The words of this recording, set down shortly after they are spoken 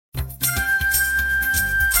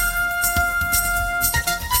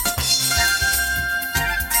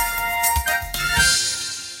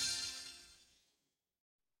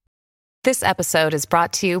This episode is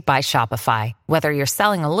brought to you by Shopify. Whether you're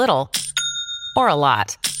selling a little or a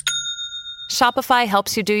lot, Shopify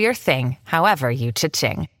helps you do your thing, however you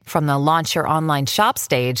cha-ching. From the launch your online shop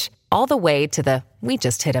stage, all the way to the we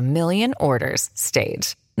just hit 1 million orders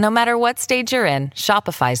stage. No matter what stage you're in,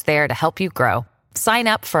 Shopify's there to help you grow. Sign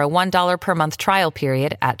up for a $1 per month trial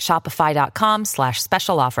period at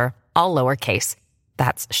shopify.com/special offer, all lowercase.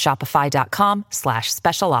 That's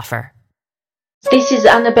shopify.com/special offer. This is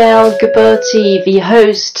Annabelle Gubberti, the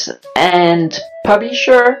host and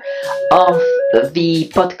publisher of the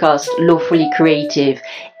podcast Lawfully Creative.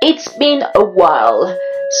 It's been a while.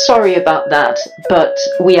 Sorry about that, but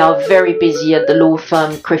we are very busy at the law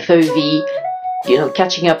firm Crefovi,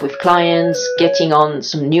 catching up with clients, getting on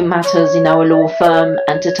some new matters in our law firm,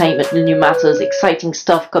 entertainment, new matters, exciting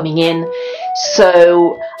stuff coming in.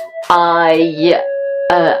 So I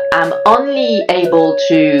am only able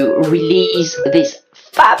to release this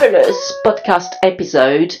fabulous podcast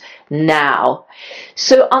episode now.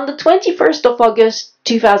 So on the 21st of August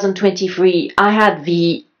 2023, I had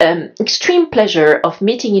the extreme pleasure of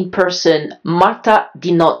meeting in person Marta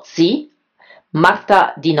di Nozzi,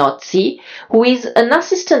 who is an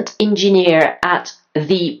assistant engineer at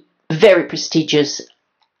the very prestigious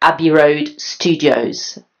Abbey Road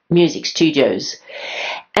Studios, music studios.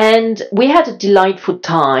 And we had a delightful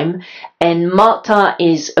time, and Marta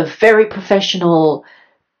is a very professional,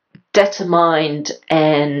 determined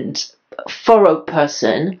and thorough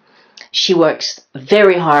person. She works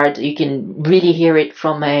very hard. You can really hear it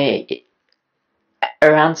from her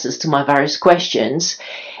answers to my various questions.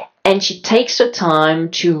 And she takes her time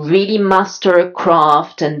to really master a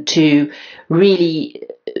craft and to really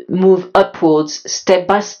move upwards step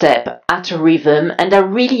by step at a rhythm. And I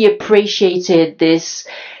really appreciated this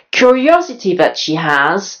curiosity that she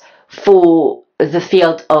has for the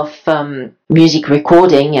field of music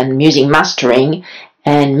recording and music mastering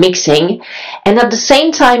and mixing, and at the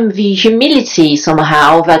same time the humility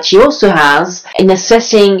somehow that she also has in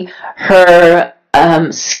assessing her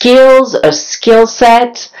skills, her skill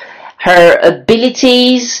set, her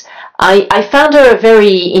abilities. I found her a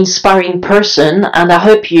very inspiring person, and I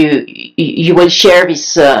hope you will share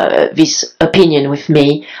this opinion with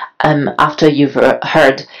me after you've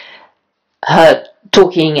heard her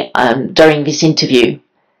talking during this interview.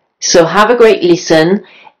 So have a great listen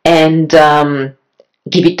and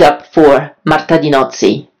give it up for Marta di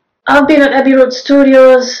Nozzi. I've been at Abbey Road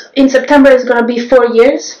Studios. In September is going to be 4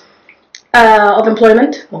 years of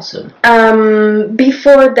employment. Awesome.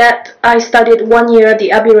 Before that, I studied 1 year at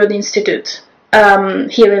the Abbey Road Institute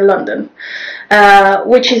here in London,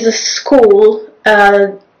 which is a school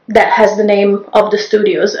that has the name of the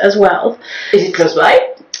studios as well. Is it close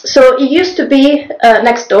by? So it used to be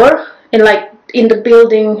next door, in the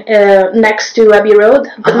building next to Abbey Road,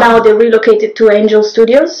 but now they relocated to Angel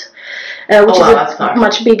Studios, which is a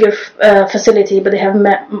much bigger facility, but they have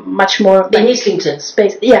much more in Islington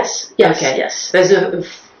space. Yes. Okay. Yes. There's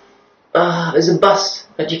a bus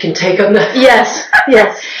that you can take on the yes.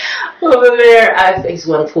 over there. I think it's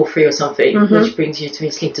 143 or something, which brings you to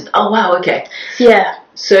Islington. Oh wow, okay. Yeah.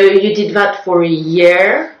 So you did that for a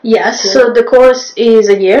year? Yes, so the course is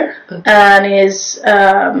a year, and is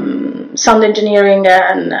sound engineering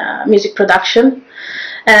and music production.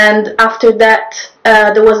 And after that,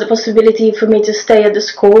 there was the possibility for me to stay at the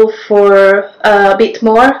school for a bit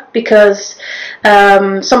more, because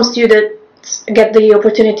some students get the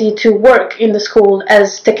opportunity to work in the school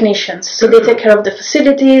as technicians. So they take care of the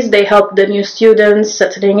facilities, they help the new students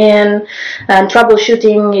settling in and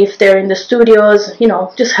troubleshooting if they're in the studios,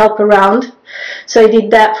 just help around. So I did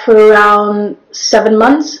that for around 7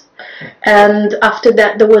 months. And after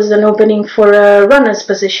that, there was an opening for a runner's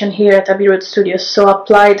position here at Abbey Road Studios, so I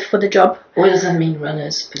applied for the job. What does that mean,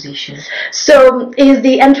 runner's position? So it's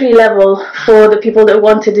the entry level for the people that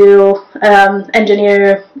want to do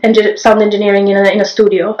sound engineering in a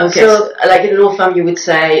studio. Okay, so like in a law firm, you would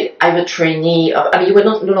say, I'm a trainee. You were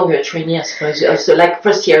no longer a trainee, I suppose. So like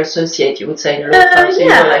first year associate, you would say in a law firm. So yeah.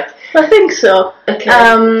 You were like, I think so. Okay.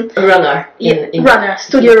 A runner.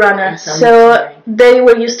 Studio runner. So they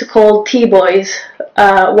were used to call T-boys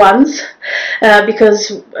once,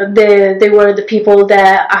 because they were the people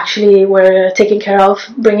that actually were taking care of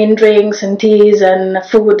bringing drinks and teas and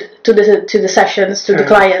food to the sessions, to the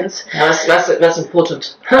clients. That's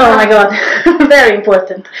important. Oh my God, very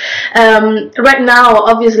important. Right now,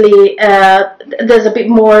 obviously, there's a bit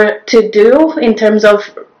more to do in terms of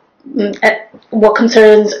what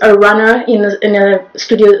concerns a runner in a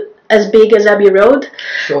studio as big as Abbey Road.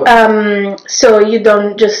 Sure. So you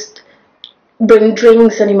don't just bring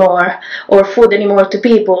drinks anymore or food anymore to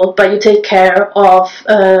people, but you take care of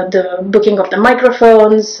the booking of the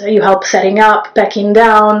microphones, you help setting up, packing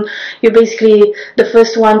down. You're basically the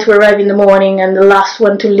first one to arrive in the morning and the last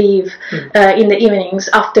one to leave in the evenings,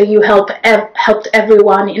 after you helped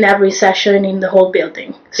everyone in every session in the whole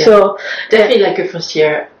building. Yeah. So definitely like a first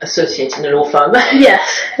year associate in a law firm.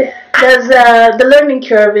 Yes, there's the learning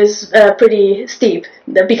curve is pretty steep,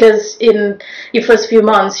 because in your first few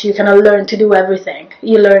months you kind of learn to do everything.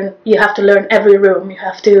 You have to learn every room. You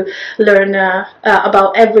have to learn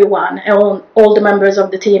about everyone, all the members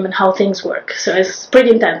of the team, and how things work. So it's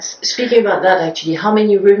pretty intense. Speaking about that, actually, how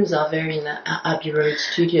many rooms are there in Abbey Road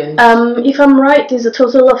Studios? If I'm right, it's a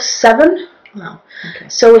total of 7. Wow. Okay.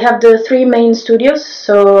 So we have the 3 main studios,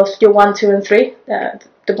 so Studio 1, 2 and 3,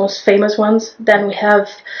 the most famous ones. Then we have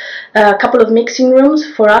a couple of mixing rooms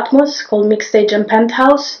for Atmos called Mixstage and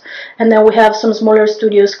Penthouse, and then we have some smaller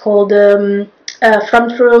studios called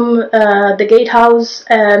Front Room, the Gatehouse,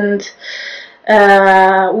 and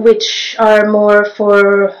which are more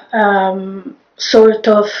for sort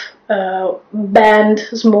of band,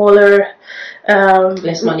 smaller,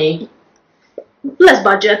 less money. Less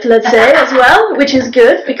budget, let's say, as well, which is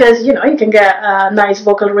good, because you can get a nice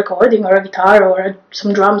vocal recording or a guitar or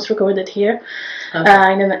some drums recorded here in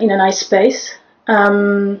a nice space.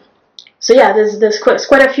 So yeah, there's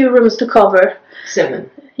quite a few rooms to cover. 7.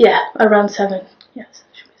 Yeah, around 7. Yes.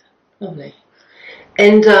 Lovely.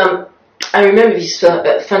 And I remember this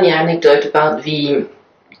funny anecdote about the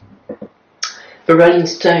Rolling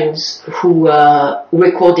Stones, who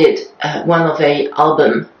recorded one of their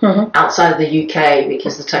album outside the UK,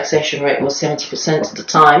 because the taxation rate was 70% at the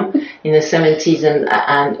time in the 70s,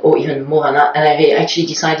 and or even more than that. And they actually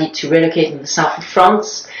decided to relocate in the south of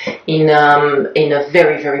France in a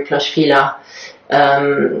very, very plush villa.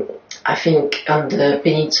 I think on the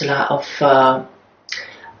peninsula of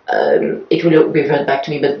it will revert back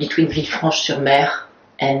to me, but between Villefranche-sur-Mer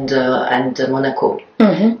and Monaco.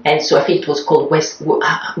 And so I think it was called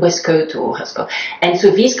Westcote or Husco. And so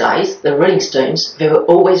these guys, the Rolling Stones, they were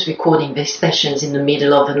always recording their sessions in the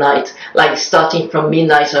middle of the night, like starting from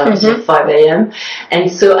midnight until 5 a.m.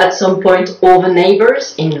 And so at some point, all the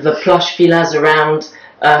neighbors in the plush villas around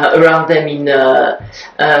them in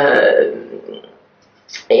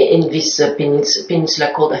this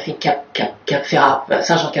peninsula called, I think, Cap Ferrat,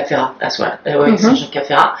 Saint-Jean-Cap-Ferrat, that's right, they were in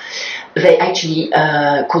Saint-Jean-Cap-Ferrat. They actually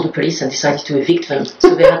called the police and decided to evict them,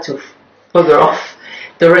 so they had to bugger off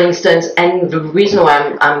the Rolling Stones. And the reason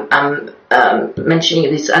why I'm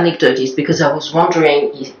mentioning this anecdote is because I was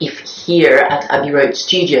wondering if here at Abbey Road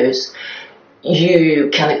Studios you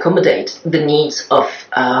can accommodate the needs of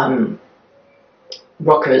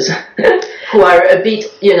rockers who are a bit,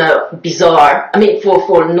 bizarre. I mean,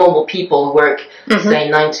 for normal people who work, say,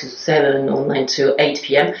 9 to 7 or 9 to 8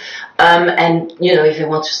 p.m. And, if they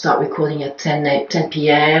want to start recording at 10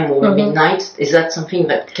 p.m. or midnight, is that something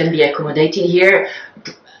that can be accommodated here?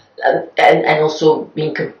 And also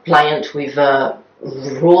being compliant with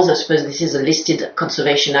rules. I suppose this is a listed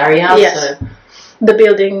conservation area. Yes. So. The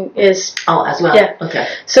building is... Oh, as well. Yeah. Okay.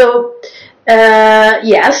 So...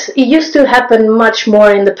 yes, it used to happen much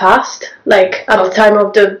more in the past, like at the time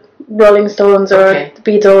of the Rolling Stones or the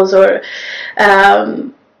Beatles, or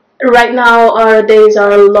right now our days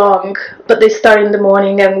are long, but they start in the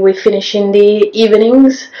morning and we finish in the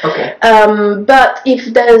evenings. Okay. But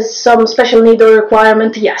if there's some special need or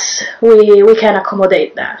requirement, yes, we can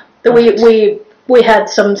accommodate that. We had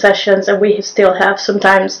some sessions, and we still have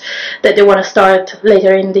sometimes, that they want to start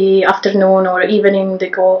later in the afternoon or evening. They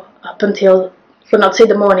go up until, well, not say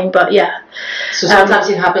the morning, but yeah. So sometimes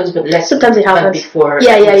it happens, but less. Sometimes it happens than before.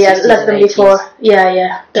 Yeah, less than before.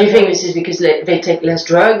 Yeah. Do you think this is because they take less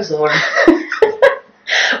drugs, or?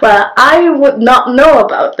 Well, I would not know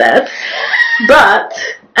about that, but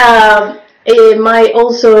it might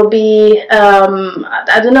also be,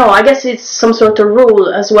 I don't know, I guess it's some sort of rule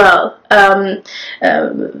as well.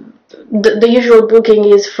 The usual booking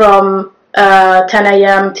is from 10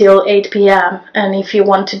 a.m. till 8 p.m. and if you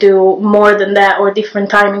want to do more than that or different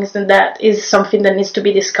timings than that is something that needs to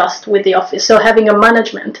be discussed with the office. So having a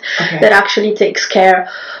management that actually takes care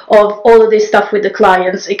of all of this stuff with the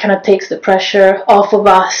clients, it kind of takes the pressure off of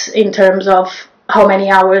us in terms of how many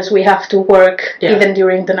hours we have to work even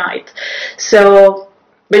during the night. So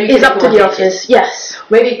it's up to the office. Yes.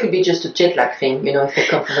 Maybe it could be just a jet lag thing, if they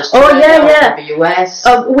come from Australia or from the US.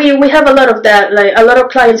 We have a lot of that. Like a lot of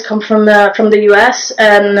clients come from the US,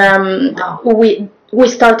 and we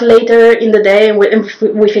start later in the day and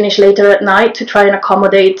we finish later at night to try and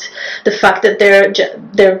accommodate the fact that they're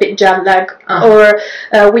a bit jet lagged. Or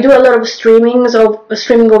we do a lot of streaming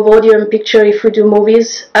of audio and picture if we do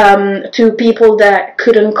movies to people that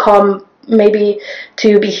couldn't come maybe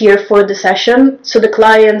to be here for the session. So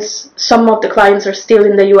some of the clients are still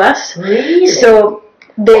in the US. Really? So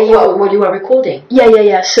what you are recording?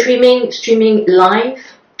 Yeah. So streaming live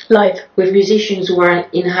with musicians who are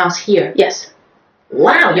in-house here. Yes.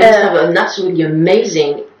 Wow, you must have an absolutely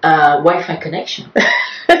amazing Wi-Fi connection.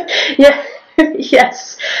 Yeah.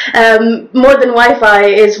 Yes, more than Wi-Fi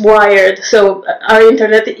is wired, so our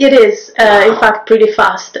internet, it is in fact pretty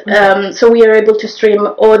fast. So we are able to stream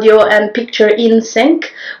audio and picture in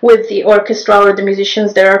sync with the orchestra or the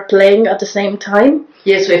musicians that are playing at the same time.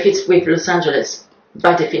 Yeah, so if it's with Los Angeles,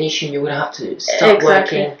 by definition you would have to start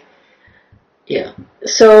working. Yeah.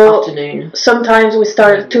 So afternoon. Sometimes we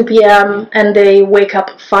start at 2 p.m. and they wake up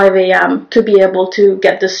at 5 a.m. to be able to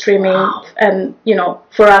get the streaming. Wow. And,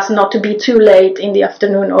 for us not to be too late in the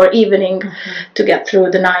afternoon or evening to get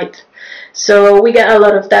through the night. So we get a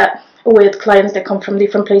lot of that with clients that come from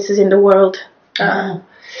different places in the world. And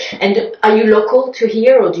are you local to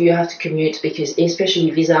here, or do you have to commute? Because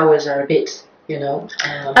especially these hours are a bit,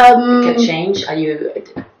 can change. Are you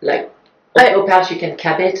or perhaps you can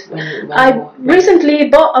cab it when I recently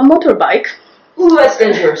bought a motorbike. Ooh, that's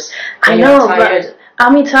dangerous. I know, but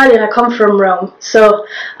I'm Italian. I come from Rome, so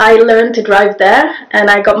I learned to drive there, and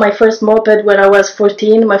I got my first moped when I was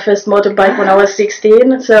 14. My first motorbike when I was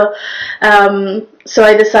 16. So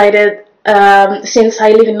I decided, since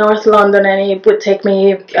I live in North London and it would take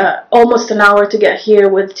me almost an hour to get here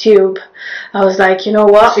with tube, I was like, you know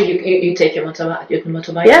what? So you take your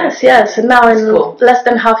motorbike? Yes, and now in less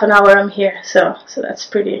than half an hour I'm here, so that's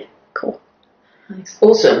pretty cool. Nice.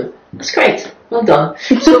 Awesome. That's great. Well done.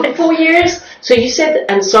 So 4 years. So you said,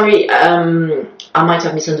 and sorry, I might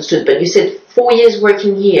have misunderstood, but you said 4 years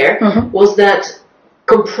working here. Was that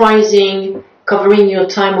covering your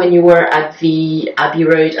time when you were at the Abbey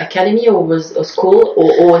Road Academy or school,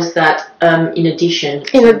 or was that in addition?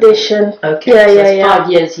 In addition. Okay. Yeah,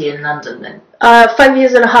 5 years here in London then. 5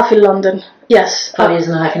 years and a half in London. Yes. 5 years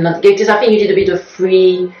and a half in London. Because I think you did a bit of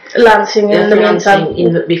freelancing in the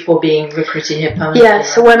meantime. Before being recruited here permanently.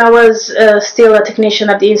 Yes, so when I was still a technician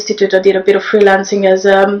at the Institute, I did a bit of freelancing as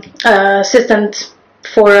assistant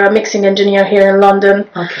for a mixing engineer here in London.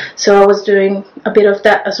 Okay. So I was doing a bit of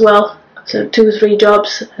that as well. So 2-3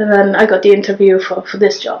 jobs, and then I got the interview for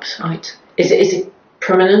this job. So. Right. Is it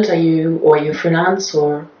permanent? Are you freelance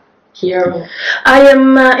or here? Or? I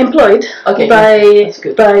am employed by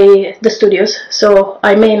the studios, so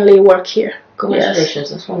I mainly work here. Congratulations, yes.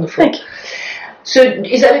 That's wonderful. Thank you. So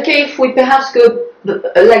is that okay if we perhaps go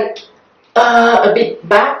a bit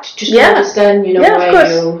back just to understand,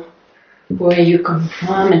 where you come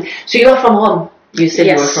from? And so you are from Rome. You said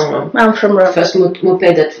you were from Rome. I'm from Rome. First moped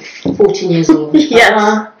at 14 years old. Yes.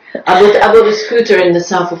 I bought a scooter in the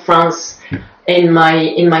south of France in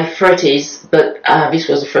my 30s, but this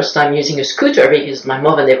was the first time using a scooter because my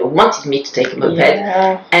mother never wanted me to take a moped.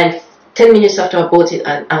 Yeah. And 10 minutes after I bought it,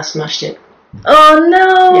 I smashed it. Oh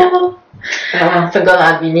no! Yeah. I forgot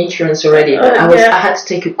I had the insurance already, but I had to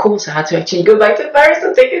take a course. I had to actually go back to Paris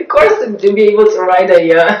and take a course to be able to ride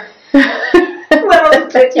a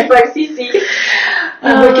 25cc.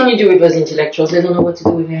 What can you do with those intellectuals? They don't know what to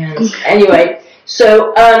do with their hands. Anyway,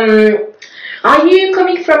 so are you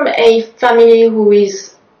coming from a family who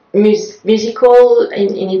is musical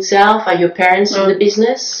in itself? Are your parents in the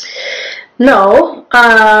business? No,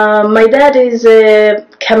 my dad is a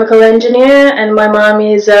chemical engineer and my mom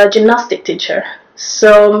is a gymnastic teacher.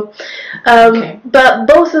 So, but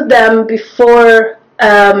both of them, before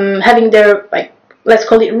having their, let's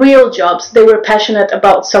call it real jobs, they were passionate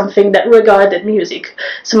about something that regarded music.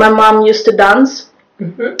 So my mom used to dance,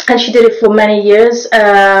 and she did it for many years,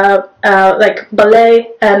 like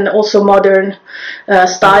ballet and also modern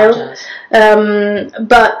style.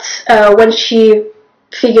 But when she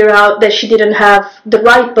figured out that she didn't have the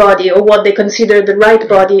right body, or what they considered the right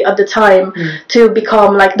body at the time, to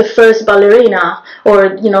become like the first ballerina, or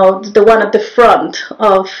the one at the front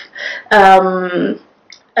of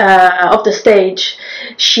the stage,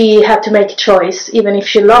 she had to make a choice. Even if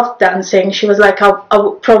she loved dancing, she was like, I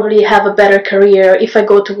would probably have a better career if I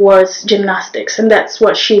go towards gymnastics, and that's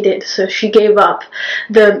what she did. So she gave up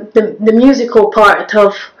the musical part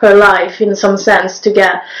of her life in some sense to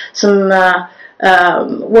get some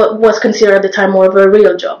what was considered at the time more of a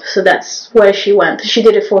real job. So that's where she went. She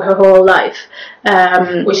did it for her whole life.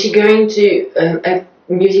 Was she going to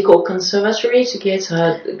musical conservatory to get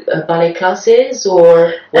ballet classes,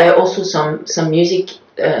 or were also some music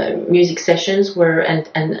sessions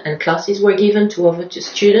and classes were given to other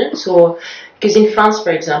students? Or because in France,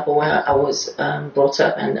 for example, where I was brought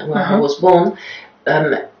up and where I was born,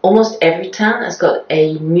 almost every town has got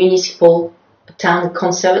a municipal town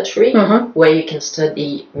conservatory where you can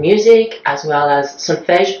study music as well as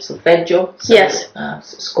solfeggio,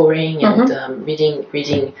 scoring and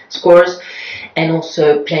reading scores, and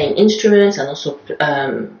also playing instruments, and also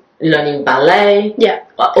learning ballet.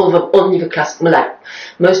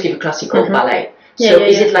 Mostly the classical ballet. So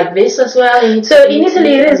is it like this as well? So in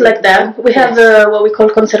Italy it is like that. We have what we call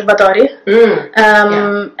conservatori,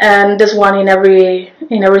 and there's one in every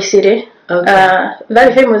city.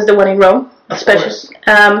 Very famous, the one in Rome, especially.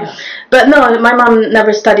 But no, my mom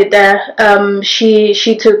never studied there.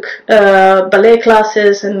 She took ballet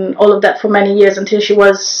classes and all of that for many years until she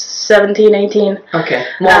was 17, 18. Okay,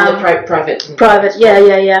 more on the private. Private,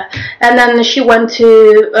 yeah. And then she went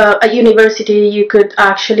to a university. You could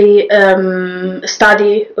actually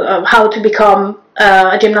study how to become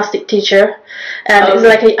a gymnastic teacher, and it's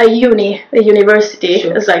like a university.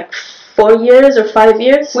 Sure. It's like 4 years or 5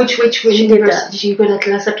 years. Which university did you go to?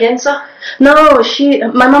 La Sapienza? No,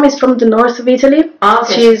 my mom is from the north of Italy.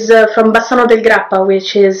 Okay. She's from Bassano del Grappa,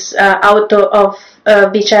 which is out of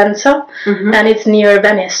Vicenza, and it's near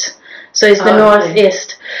Venice. So it's the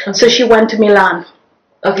northeast. Okay. So she went to Milan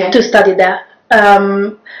to study there.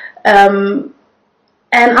 And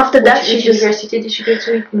after that, which university did she go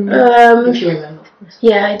to? If you remember, of course.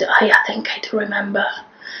 Yeah, I think I do remember.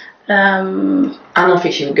 I don't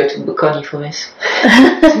think she would go to Bocconi for this.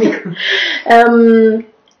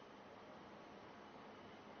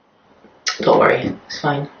 Don't worry, it's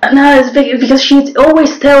fine. No, it's because she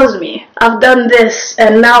always tells me, I've done this,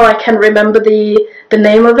 and now I can remember the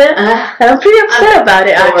name of it. And I'm pretty upset about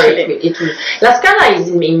it, actually. La Scala is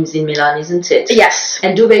in Milan, isn't it? Yes.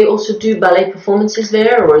 And do they also do ballet performances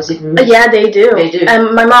there, or is it mixed? Yeah, they do. They do.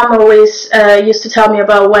 And my mom always used to tell me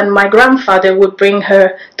about when my grandfather would bring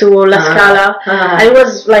her to La Scala. And it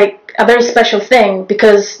was like a very special thing,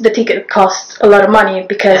 because the ticket cost a lot of money,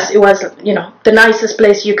 because it was, the nicest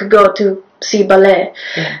place you could go to see ballet.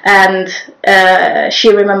 And she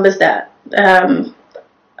remembers that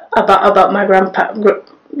about my grandpa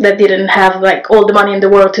that didn't have like all the money in the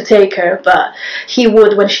world to take her, but he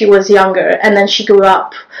would when she was younger, and then she grew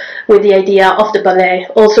up with the idea of the ballet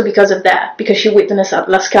also because of that, because she witnessed at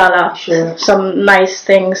La Scala some nice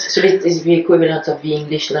things. So it is the equivalent of the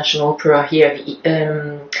English National Opera here,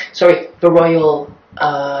 the Royal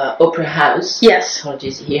Opera House. Yes.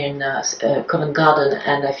 Apologies, here in Covent Garden,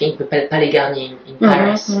 and I think the Palais Garnier in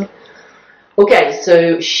Paris. Okay,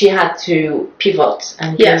 so she had to pivot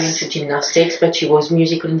and go into gymnastics, but she was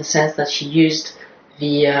musical in the sense that she used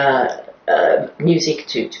the music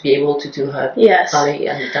to be able to do her ballet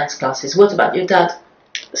and dance classes. What about your dad?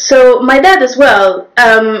 So my dad as well,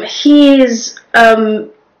 his, I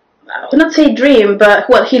would not say dream, but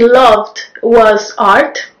what he loved was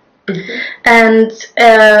art. And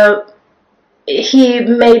he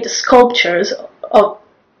made sculptures of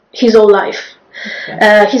his whole life.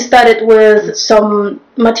 Okay. He started with some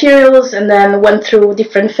materials and then went through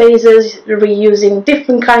different phases, reusing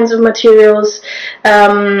different kinds of materials,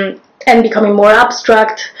 and becoming more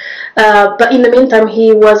abstract. But in the meantime,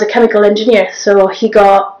 he was a chemical engineer, so he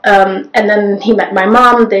got, and then he met my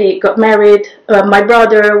mom, they got married, my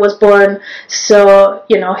brother was born, so,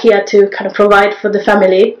 he had to kind of provide for the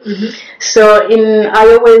family. So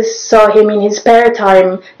I always saw him in his spare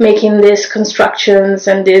time making these constructions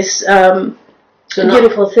and these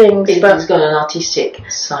beautiful things. He's got an artistic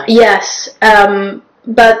side. Yes.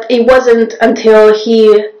 But it wasn't until he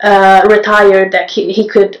retired that he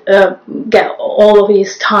could get all of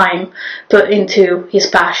his time put into his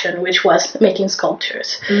passion, which was making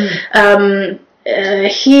sculptures.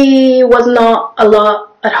 He was not a lot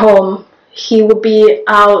at home. He would be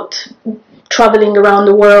out traveling around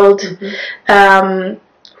the world.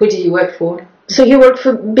 Who did he work for? So he worked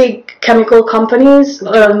for big chemical companies.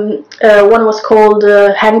 One was called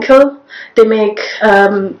Henkel. They make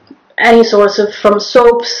any sorts of, from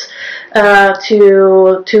soaps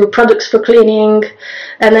to products for cleaning.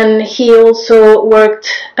 And then he also worked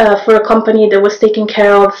for a company that was taking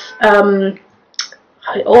care of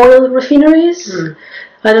oil refineries.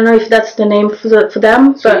 I don't know if that's the name for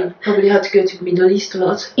them. So but he probably had to go to the Middle East a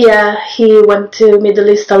lot. Yeah, he went to Middle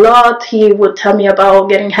East a lot. He would tell me about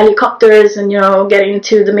getting helicopters and, getting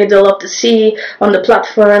to the middle of the sea on the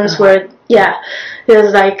platforms where, it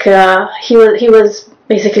was like, he was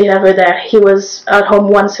basically never there. He was at home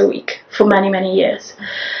once a week for many, many years.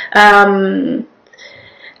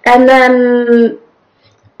 And then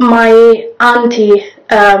my auntie,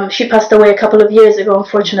 she passed away a couple of years ago,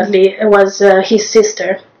 unfortunately. It was his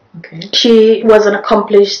sister. Okay. She was an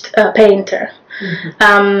accomplished painter.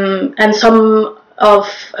 And some of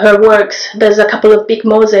her works, there's a couple of big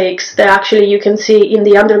mosaics that actually you can see in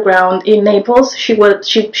the underground in Naples. She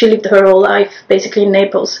lived her whole life basically in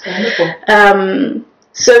Naples. Wonderful.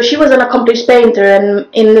 So she was an accomplished painter, and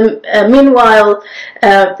in the meanwhile,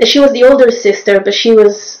 she was the older sister, but she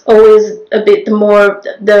was always a bit more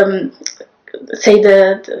the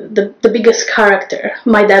biggest character.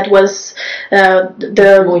 My dad was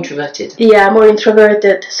the more introverted. Yeah, more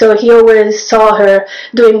introverted. So he always saw her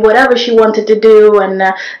doing whatever she wanted to do and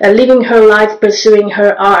living her life, pursuing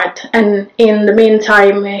her art. And in the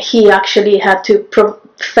meantime, he actually had to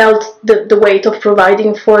felt the weight of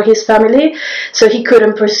providing for his family, so he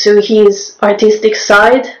couldn't pursue his artistic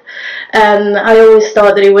side. And I always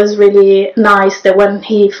thought that it was really nice that when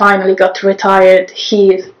he finally got retired,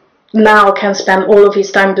 he now can spend all of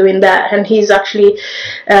his time doing that, and he's actually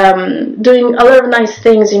doing a lot of nice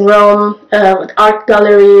things in Rome, with art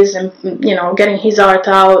galleries and getting his art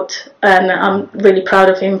out, and I'm really proud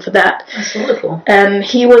of him for that. That's wonderful. And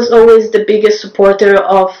he was always the biggest supporter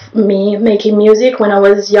of me making music when I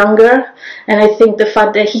was younger, and I think the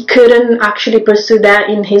fact that he couldn't actually pursue that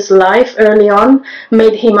in his life early on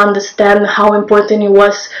made him understand how important it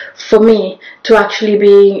was for me to actually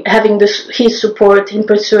be having his support in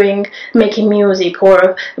pursuing making music,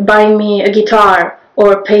 or buying me a guitar,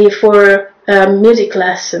 or pay for music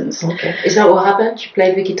lessons. Okay. Is that what happened? You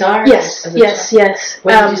played the guitar? Yes.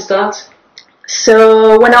 When did you start?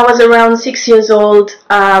 So when I was around 6 years old,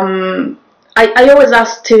 I always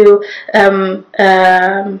asked to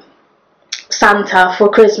Santa for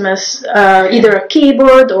Christmas either a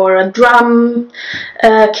keyboard or a drum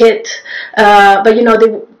kit, but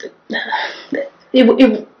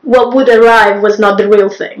what would arrive was not the real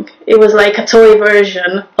thing. It was like a toy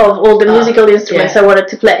version of all the musical instruments I wanted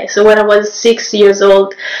to play. So when I was 6 years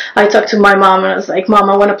old, I talked to my mom and I was like, "Mom,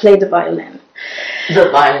 I want to play the violin." The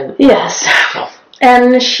violin? Yes.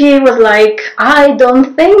 And she was like, "I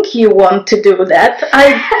don't think you want to do that. I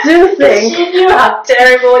do think." She knew how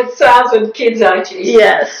terrible it sounds when kids are actually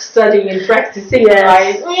studying and practicing.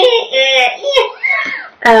 Yes.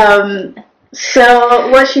 So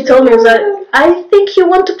what she told me was that, "I think you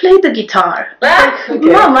want to play the guitar."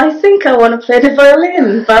 Okay. "Mom, I think I want to play the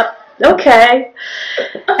violin, but okay."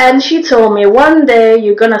 And she told me, "One day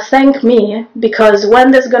you're gonna thank me, because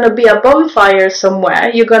when there's gonna be a bonfire somewhere,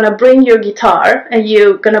 you're gonna bring your guitar and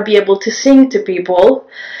you're gonna be able to sing to people,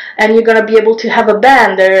 and you're gonna be able to have a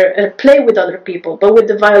band or play with other people. But with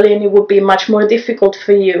the violin, it would be much more difficult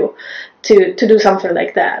for you to do something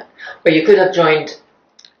like that." But you could have joined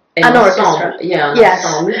an orchestra.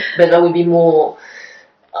 Ensemble, but that would be more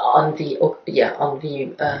on the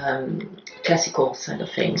classical side of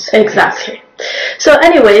things. Exactly. So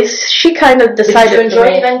anyways, she kind of decided. Did you enjoy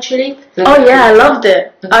it eventually? Oh yeah, I loved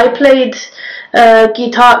it. I played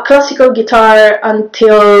classical guitar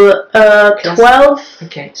until 12.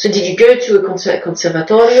 Okay. So did you go to a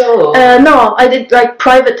conservatorio? Or? No, I did like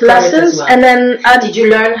private lessons, well. And then did you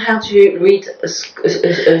learn how to read a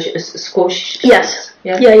score sheet? Yes.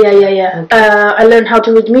 Yeah. Okay. I learned how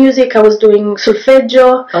to read music. I was doing solfeggio.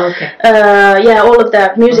 Okay. All of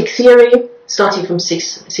that music theory. Starting from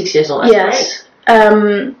six years old. That's yes.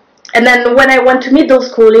 Great. And then when I went to middle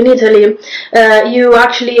school in Italy, you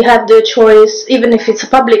actually have the choice, even if it's a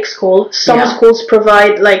public school. Some schools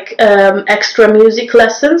provide like extra music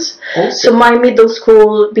lessons. So my middle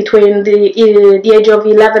school, between the age of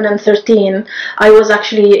 11 and 13, I was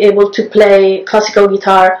actually able to play classical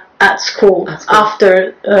guitar at school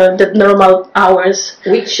after the normal hours.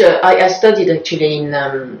 Which I studied actually in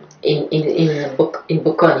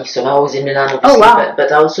Bocconi, so I was in Milano. Oh wow!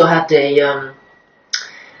 But I also had a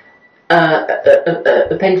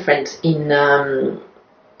pen friend in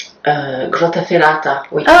Grottaferrata.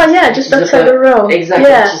 Just outside of Rome.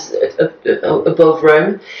 Exactly, which is above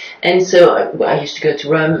Rome. And so I used to go to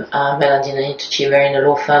Rome, Melandina to Civer in a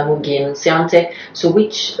law firm, Unghi and Nunziante. So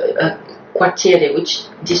which quartiere, which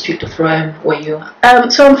district of Rome were you?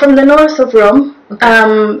 So I'm from the north of Rome.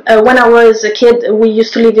 Okay. When I was a kid, we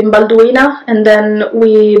used to live in Balduina, and then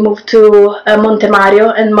we moved to Monte Mario,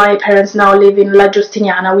 and my parents now live in La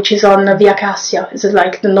Giustiniana, which is on Via Cassia. It's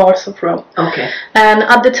like the north of Rome. Okay. And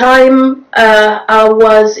at the time, I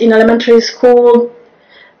was in elementary school.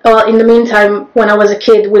 Well, in the meantime, when I was a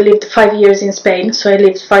kid, we lived 5 years in Spain. So I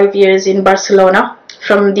lived 5 years in Barcelona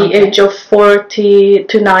from the age of 4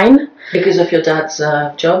 to 9. Because of your dad's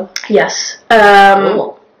job? Yes.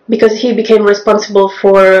 Cool. because he became responsible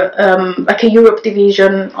for like a Europe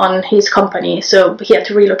division on his company, so he had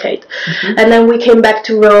to relocate. And then we came back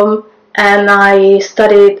to Rome, and I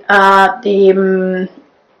studied at the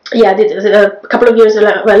did a couple of years of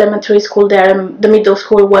elementary school there, and the middle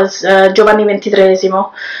school was Giovanni XXIII,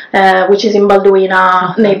 which is in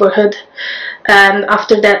Balduina neighborhood. And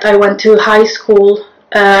after that I went to high school.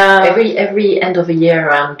 Every end of the year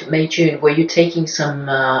around May, June, were you taking some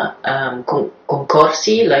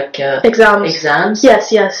concorsi, like exams?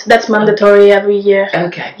 Yes, that's mandatory every year.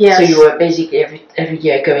 Okay. Yes. So you were basically every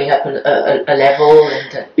year going up a level,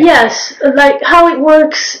 and yes, like how it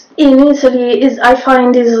works in Italy is, I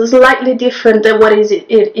find, is slightly different than what it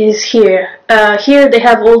is here. Here they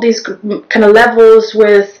have all these kind of levels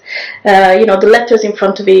with the letters in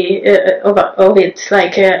front of it,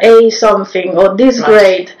 like A something or this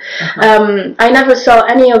grade. I never saw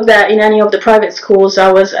any of that in any of the private schools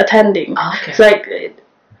I was attending. Okay. It's like,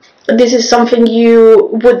 this is something you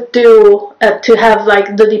would do to have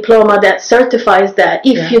like the diploma that certifies that.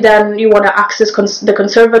 If you want to access the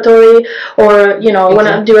conservatory, or want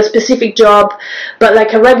to do a specific job, but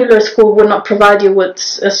like a regular school would not provide you with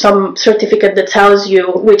some certificate that tells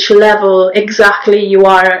you which level exactly you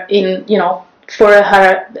are in, for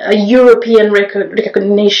a European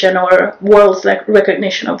recognition or world's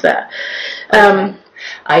recognition of that.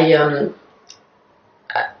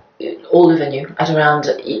 Older than you, at around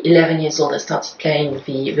 11 years old, I started playing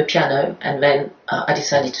the piano, and then I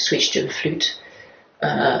decided to switch to the flute,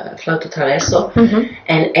 flauto traverso.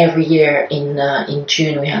 And every year in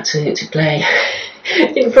June we had to play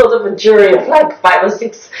in front of a jury of like 5 or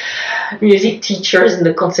 6 music teachers in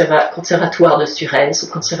the Conservatoire de Suresnes, so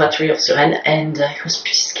Conservatory of Suresnes, and it was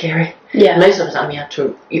pretty scary. Yeah. Most of the time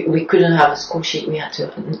we couldn't have a score sheet, we had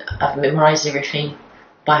to have memorized everything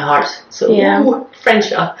by heart. So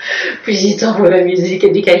French are pretty tough with their music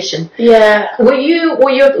education. Yeah. Were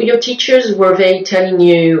your teachers, were they telling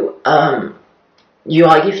you you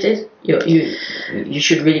are gifted, you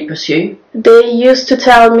should really pursue? They used to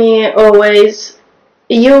tell me always,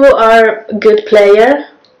 you are a good player,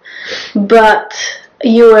 but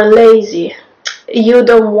you are lazy. You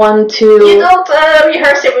don't want to. You don't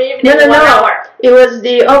rehearse every evening. No. 1 hour. It was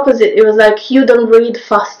the opposite. It was like, you don't read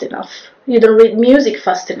fast enough. You don't read music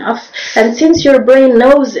fast enough. And since your brain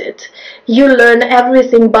knows it, you learn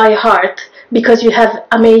everything by heart because you have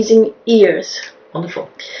amazing ears. Wonderful.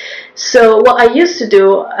 So what I used to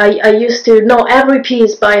do, I used to know every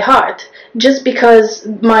piece by heart, just because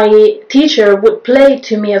my teacher would play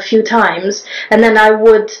to me a few times, and then I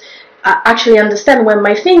would actually understand where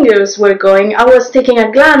my fingers were going. I was taking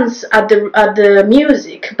a glance at the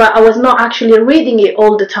music, but I was not actually reading it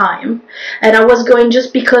all the time, and I was going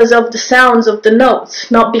just because of the sounds of the notes,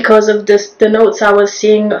 not because of the notes I was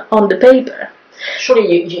seeing on the paper.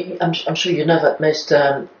 Surely I'm sure you know that most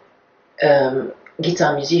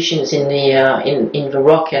guitar musicians in the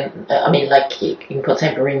rock, and like in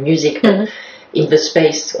contemporary music, but in the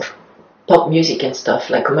space of pop music and stuff,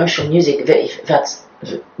 like commercial music,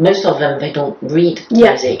 most of them, they don't read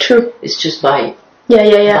music. True. It's just by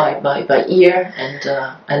ear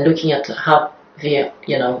and looking at how the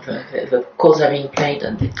chords are being played,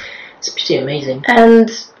 and it's pretty amazing. And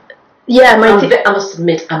I must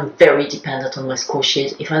admit, I'm very dependent on my score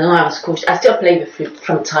sheet. If I don't have a score sheet, I still play the flute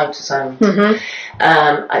from time to time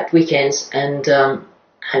at weekends, and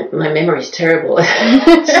my memory is terrible.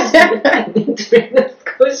 I need to bring the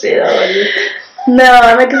score sheet. No,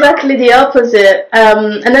 I'm exactly the opposite.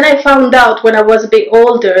 And then I found out when I was a bit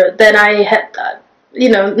older that I had,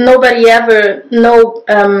 nobody ever, no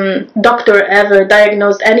doctor ever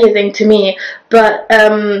diagnosed anything to me. But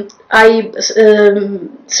I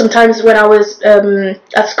sometimes when I was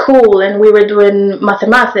at school and we were doing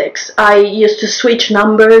mathematics, I used to switch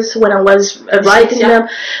numbers when I was writing them.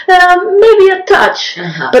 Maybe a touch,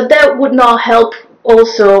 but that would not help.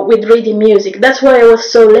 Also with reading music. That's why I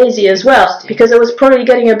was so lazy as well, because I was probably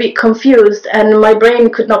getting a bit confused and my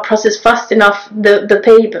brain could not process fast enough the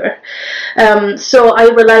paper. So I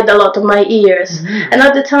relied a lot on my ears. And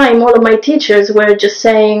at the time, all of my teachers were just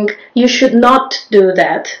saying, you should not do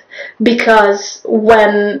that, because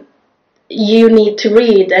when you need to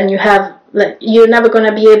read and you're never going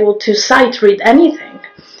to be able to sight read anything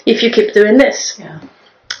if you keep doing this. Yeah.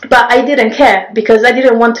 But I didn't care, because I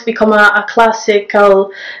didn't want to become a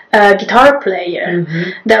classical guitar player.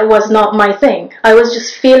 That was not my thing. I was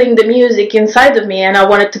just feeling the music inside of me, and I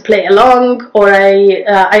wanted to play along. Or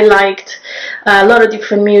I liked a lot of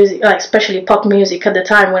different music, especially pop music at the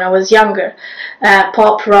time when I was younger,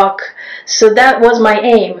 pop, rock. So that was my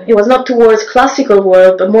aim. It was not towards classical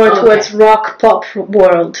world, but more towards rock, pop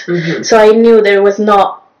world. So I knew there was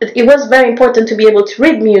not it was very important to be able to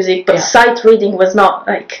read music, but sight reading was not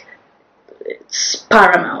like it's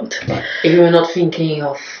paramount. You were not thinking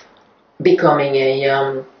of becoming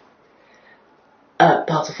a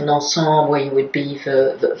part of an ensemble where you would be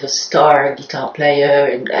the star guitar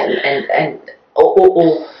player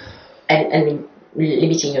and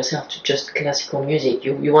limiting yourself to just classical music.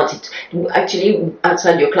 You wanted actually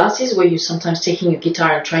outside your classes, were you sometimes taking a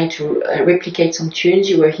guitar and trying to replicate some tunes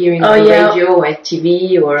you were hearing on the radio or at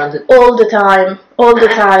TV or on the... All the time.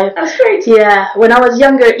 That's great. Yeah, when I was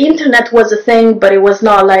younger, internet was a thing, but it was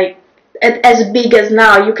not like as big as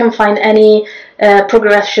now. You can find any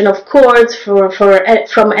progression of chords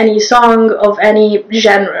from any song of any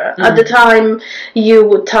genre. At the time, you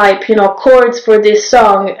would type, chords for this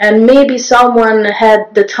song, and maybe someone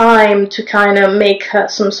had the time to kind of make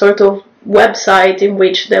some sort of website in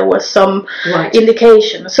which there was some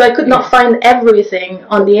indication. So I could not find everything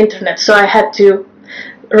on the internet, so I had to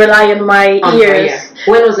rely on my ears.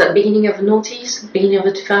 When was that? Beginning of the noughties? Beginning of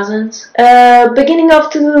the 2000s? Beginning of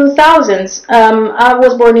 2000s. I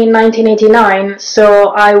was born in 1989,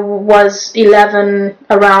 so I was 11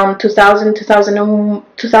 around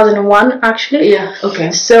 2001 actually. Yeah,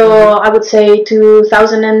 okay. So I would say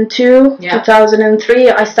 2002,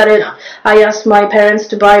 2003, I asked my parents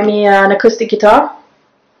to buy me an acoustic guitar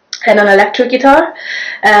and an electric guitar,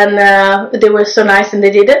 and they were so nice and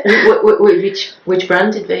they did it. Which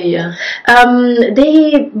brand did they?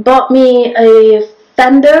 They bought me a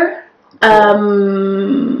Fender,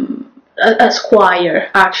 a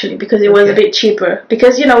Squire actually, because it was a bit cheaper.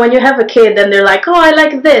 Because when you have a kid and they're like, oh, I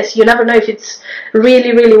like this, you never know if it's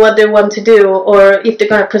really, really what they want to do or if they're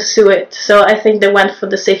gonna pursue it. So I think they went for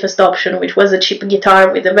the safest option, which was a cheap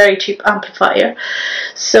guitar with a very cheap amplifier.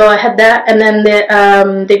 So I had that, and then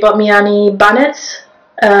they bought me Annie Bennett's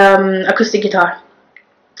acoustic guitar.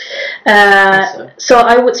 So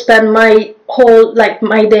I would spend my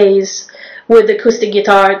days with acoustic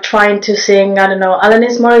guitar trying to sing, I don't know,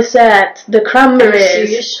 Alanis Morissette, The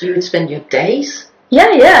Cranberries. You would spend your days?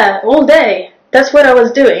 Yeah, all day. That's what I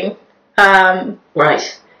was doing.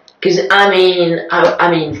 Right. Because I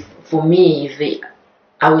mean, for me,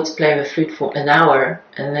 I would play the flute for an hour,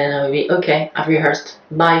 and then I would be okay. I've rehearsed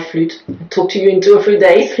my flute. I'll talk to you in 2 or 3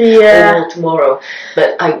 days. Or tomorrow.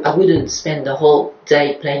 But I wouldn't spend the whole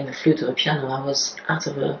day playing the flute or the piano. I was out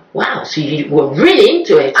of a wow. So you were really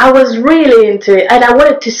into it. I was really into it, and I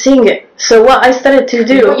wanted to sing it. So what I started to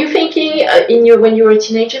do. Were you thinking when you were a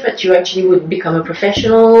teenager that you actually would become a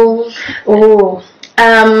professional? Oh,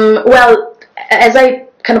 well, as I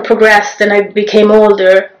kind of progressed and I became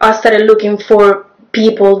older, I started looking for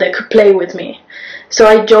people that could play with me. So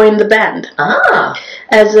I joined the band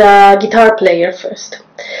as a guitar player first,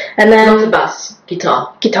 and then not the bass,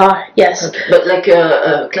 guitar. Guitar, yes. Okay. But like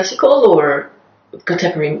a classical or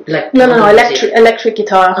contemporary, like no, electric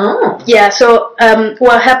guitar. Oh. Yeah. So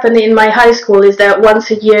what happened in my high school is that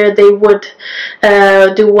once a year they would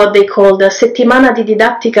do what they call the settimana di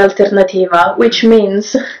didattica alternativa, which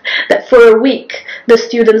means that for a week the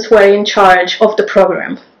students were in charge of the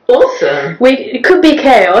program. Awesome. It could be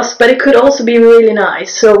chaos, but it could also be really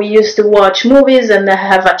nice. So we used to watch movies and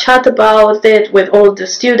have a chat about it with all the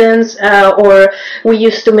students, or we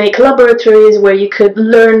used to make laboratories where you could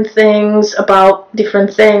learn things about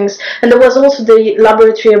different things. And there was also the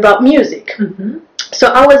laboratory about music. Mm-hmm. So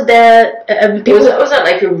I was there. Was that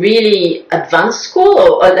like a really advanced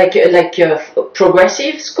school, or like a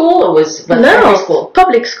progressive school, or was that public school?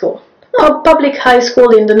 Public school. Public high school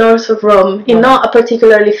in the north of Rome, in not a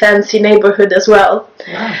particularly fancy neighborhood as well.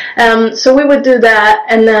 Wow. So we would do that,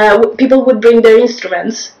 and people would bring their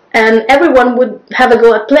instruments, and everyone would have a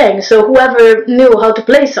go at playing. So whoever knew how to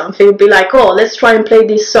play something would be like, oh, let's try and play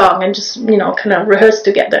this song, and just, kind of rehearse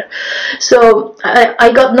together. So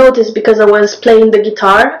I got noticed because I was playing the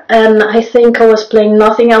guitar, and I think I was playing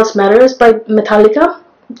Nothing Else Matters by Metallica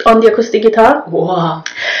on the acoustic guitar. Wow.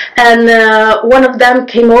 And one of them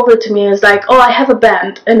came over to me and was like, oh, I have a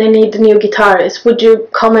band and I need a new guitarist. Would you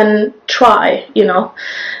come and try,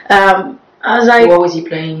 I was like... What was he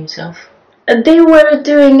playing himself? They were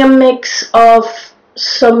doing a mix of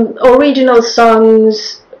some original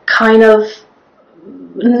songs, kind of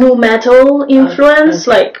nu metal influence,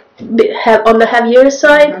 like on the heavier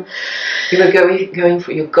side. Mm-hmm. You were going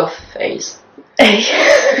for your goth phase.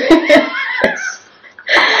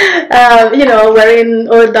 Wearing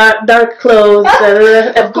all dark clothes,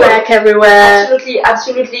 black everywhere.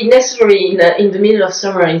 Absolutely necessary in the middle of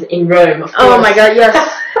summer in Rome. Of course. Oh my God, yes.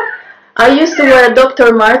 I used to wear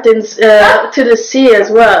Dr. Martens to the sea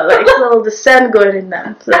as well, like all the sand going in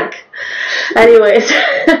that. Like, anyways,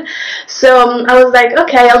 so I was like,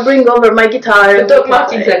 okay, I'll bring over my guitar. But Dr.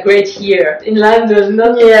 Martens are great here in London,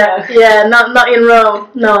 not not in Rome,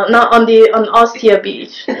 no, not on Ostia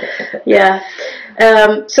Beach, yeah.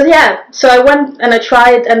 So I went and I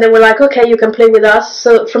tried, and they were like, okay, you can play with us.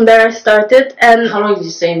 So from there I started. And how long did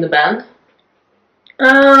you stay in the band?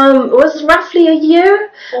 It was roughly a year,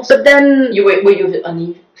 awesome. But then... Were you the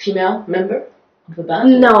only female member of the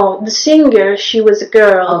band? No, the singer, she was a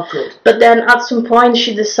girl. Oh, good. But then at some point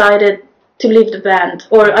she decided to leave the band,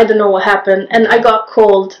 or I don't know what happened, and I got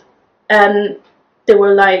called, and they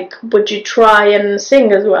were like, would you try and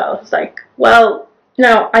sing as well? It's like, well,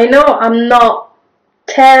 no, I know I'm not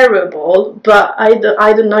terrible, but I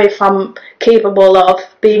don't know if I'm capable of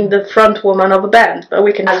being the front woman of a band, but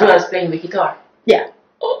we can as well as playing the guitar. Yeah.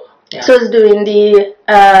 Oh, yeah. So I was doing the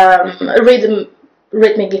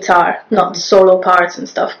rhythmic guitar, not solo parts and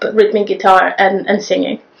stuff, but rhythmic guitar and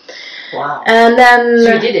singing. Wow. And then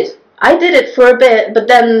so you did it? I did it for a bit, but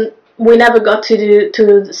then we never got to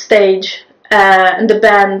the stage, and the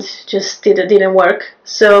band just didn't work.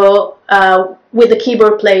 So with the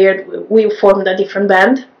keyboard player, we formed a different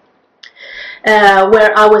band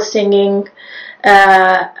where I was singing.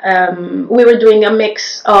 We were doing a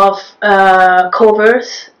mix of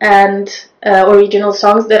covers and original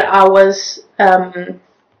songs that I was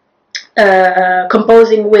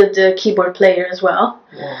composing with the keyboard player as well.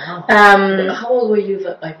 Wow. How old were you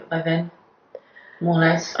by then? More or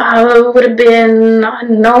less? I would have been, I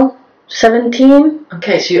don't know, 17.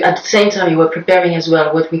 Okay, so at the same time you were preparing as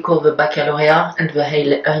well what we call the baccalaureate and the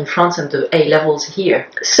in France and the A levels here.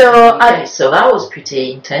 So so that was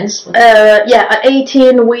pretty intense. At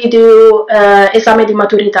 18 we do esame di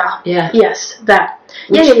maturità. Yeah. Yes, that.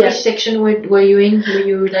 Which section were you in? Were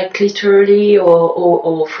you like literally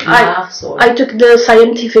or maths? I took the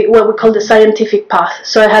scientific, what we call the scientific path.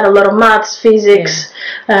 So I had a lot of maths, physics.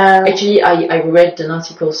 Yeah. Actually, I read an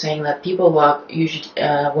article saying that people who are usually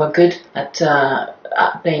were good at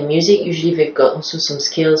playing music. Usually, they've got also some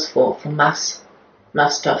skills for math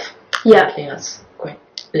stuff. Yeah, I think that's quite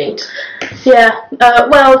linked. Yeah.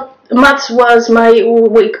 Well, maths was my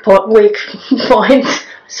weak point.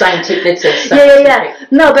 Scientific, let's say scientific. Yeah.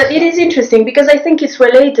 No, but it is interesting because I think it's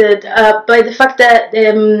related by the fact that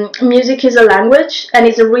music is a language and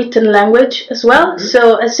it's a written language as well. Mm-hmm.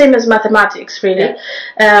 So same as mathematics, really.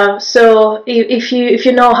 Yeah. So if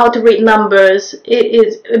you know how to read numbers,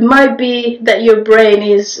 it might be that your brain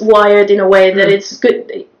is wired in a way that it's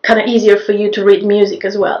good, kind of easier for you to read music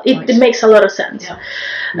as well. It makes a lot of sense. Yeah.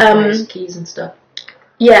 Keys and stuff.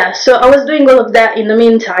 Yeah, so I was doing all of that in the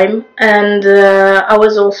meantime, and I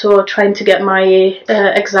was also trying to get my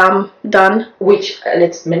exam done. Which,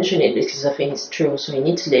 let's mention it because I think it's true also in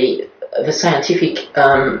Italy, the scientific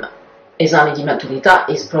esame di maturità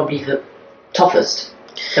is probably the toughest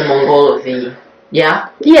among all of the... Yeah?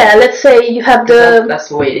 Yeah, let's say you have the... That's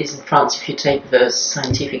the way it is in France. If you take the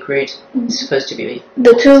scientific route, it's supposed to be...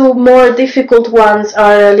 The two more difficult ones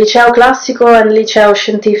are Liceo Classico and Liceo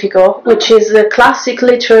Scientifico, which is the classic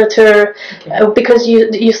literature, because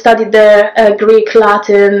you studied there Greek,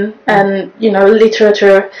 Latin, and,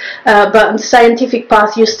 literature. But in the scientific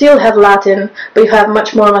path, you still have Latin, but you have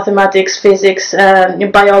much more mathematics, physics,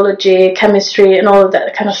 biology, chemistry, and all of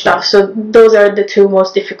that kind of stuff. So those are the two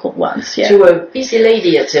most difficult ones, yeah. To a busy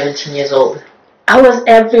lady at 17 years old. I was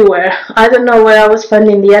everywhere. I don't know where I was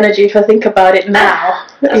spending the energy if I think about it now.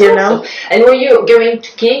 That's awesome. And were you going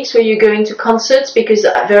to gigs? Were you going to concerts? Because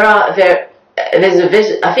I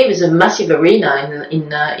think there's a massive arena in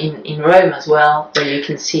Rome as well where you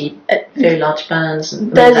can see very large bands.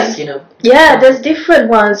 There's different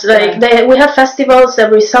ones. We have festivals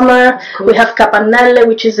every summer. Cool. We have Capannelle,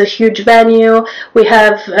 which is a huge venue. We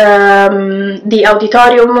have the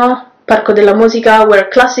Auditorium, Parco della Musica, where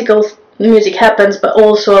classical music happens, but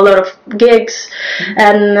also a lot of gigs. Mm-hmm.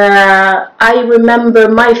 And I remember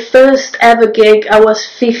my first ever gig. I was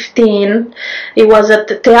 15. It was at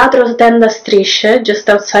the Teatro Tenda Strisce, just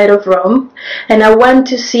outside of Rome, and I went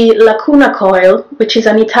to see Lacuna Coil, which is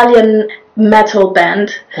an Italian metal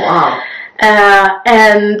band. Wow!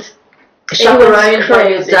 And chaperoned by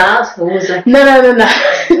your dad? Or was it? No.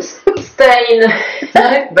 Staying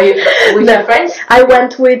with your friends? I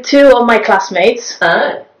went with two of my classmates.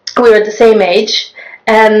 Oh. We were the same age,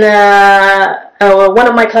 and one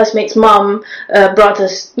of my classmates' mom got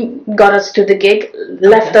us to the gig,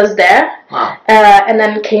 left us there, and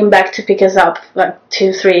then came back to pick us up like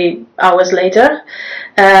 2-3 hours later.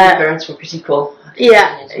 Your parents were pretty cool.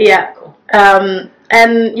 Yeah. Cool.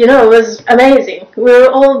 And, you know, it was amazing. We were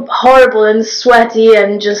all horrible and sweaty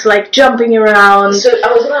and just like jumping around. So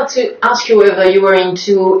I was about to ask you whether you were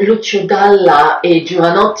into Lucio Dalla e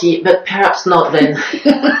Giovanotti, but perhaps not then.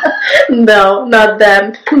 No, not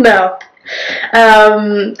then. No.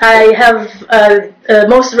 I have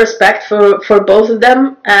most respect for both of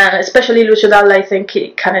them, especially Lucio Dalla. I think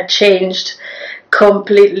it kind of changed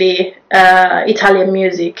completely Italian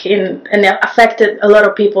music and it affected a lot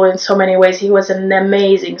of people in so many ways. He was an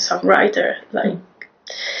amazing songwriter, like,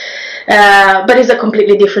 but it's a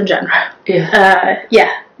completely different genre.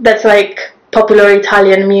 That's like popular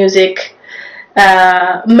Italian music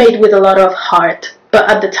made with a lot of heart. But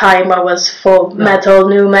at the time I was for metal,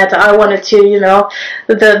 new metal. I wanted to, you know,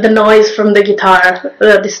 the noise from the guitar,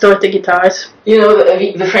 distorted guitars. You know,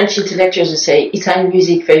 the French intellectuals who say Italian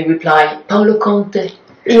music, they reply, Paolo Conte.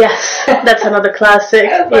 Yes, that's another classic.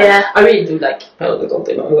 Yeah. I really do like Paolo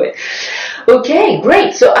Conte, by the way. Okay,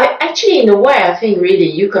 great. So I actually, in a way, I think really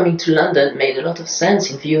you coming to London made a lot of sense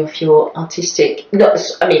in view of your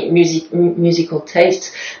musical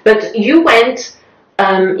tastes. But you went...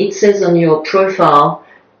 it says on your profile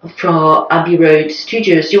for Abbey Road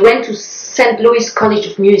Studios, you went to St. Louis College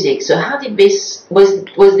of Music. So how did this,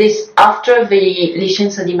 was this after the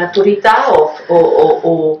licenza di maturità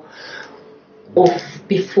or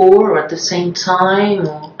before or at the same time?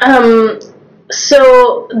 Or?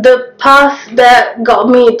 So the path that got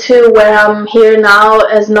me to where I'm here now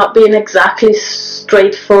has not been exactly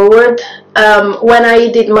straightforward. When I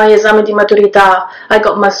did my esame di maturità, I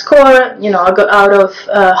got my score, you know, I got out of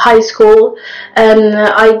high school, and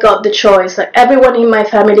I got the choice. Like, everyone in my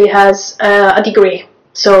family has a degree,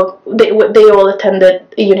 so they all attended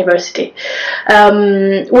a university,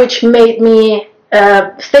 which made me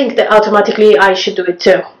think that automatically I should do it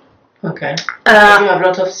too. Okay. Do you have a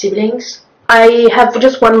lot of siblings? I have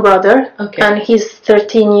just one brother, okay, and he's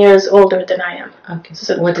 13 years older than I am. Okay.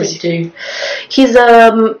 So what does he do? He's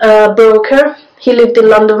a broker. He lived in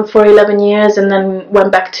London for 11 years and then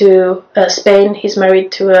went back to Spain. He's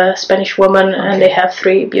married to a Spanish woman, okay, and they have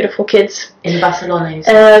 3 beautiful kids. In Barcelona, you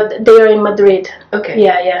said? They are in Madrid. Okay.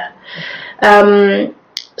 Yeah. So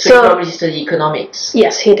he probably studied economics.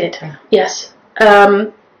 Yes, he did. Yeah. Yes.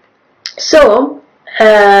 So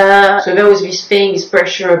there was this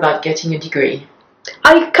pressure about getting a degree.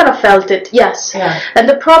 I kind of felt it, yes. Yeah. And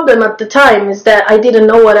the problem at the time is that I didn't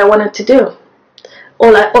know what I wanted to do.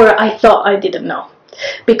 Or I thought I didn't know.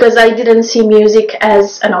 Because I didn't see music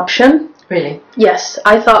as an option. Really? Yes.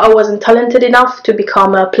 I thought I wasn't talented enough to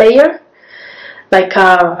become a player. Like,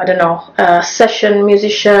 a session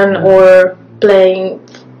musician, or playing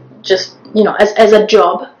just, you know, as a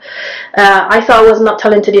job. I thought I was not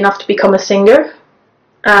talented enough to become a singer.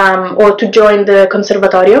 Or to join the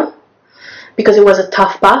conservatorio, because it was a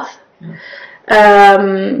tough path.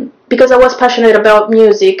 Because I was passionate about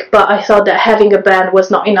music, but I thought that having a band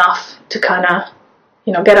was not enough to kind of,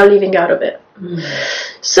 you know, get a living out of it.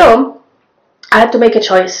 So I had to make a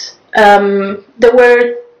choice. There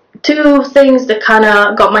were 2 things that kind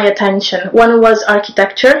of got my attention. One was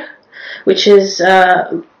architecture, which is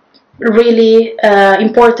really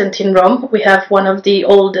important in Rome. We have one of the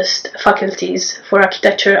oldest faculties for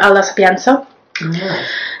architecture, alla Sapienza. Yeah.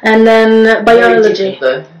 And then biology.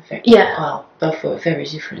 Very different, yeah. Wow, both were very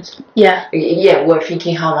different. Yeah. Yeah, we're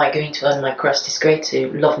thinking, how am I going to earn my crust? It's great to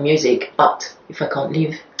love music, but if I can't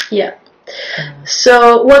live. Yeah.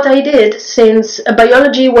 So what I did, since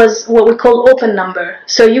biology was what we call open number,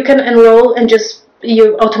 so you can enroll and just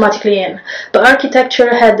you're automatically in. But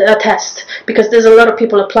architecture had a test, because there's a lot of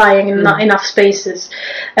people applying and not enough spaces.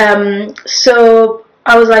 So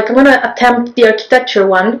I was like, I'm going to attempt the architecture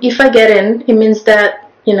one. If I get in, it means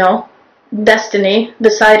that, you know, destiny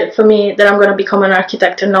decided for me that I'm going to become an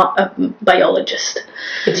architect and not a biologist.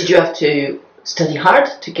 But did you have to study hard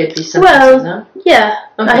to get this? Well, yeah.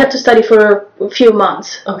 Okay. I had to study for a few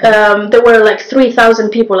months. Okay. There were like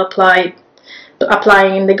 3,000 people applying,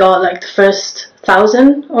 and they got like the first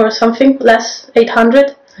 1,000 or something, less,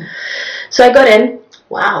 800. So I got in.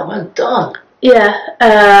 Wow, well done.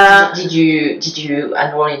 Yeah. Did you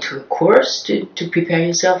enroll into a course to prepare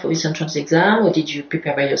yourself for this entrance exam, or did you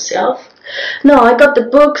prepare by yourself? No, I got the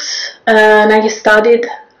books and I studied.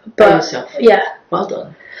 By yourself? Yeah. Well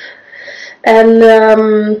done.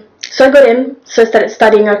 And so I got in, so I started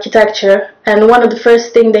studying architecture, and one of the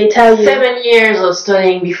first things they tell you... 7 years of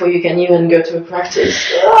studying before you can even go to a practice.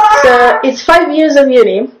 So it's 5 years of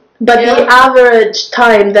uni, but the average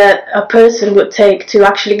time that a person would take to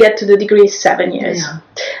actually get to the degree is 7 years. Yeah.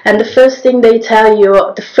 And the first thing they tell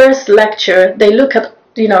you, the first lecture, they look at,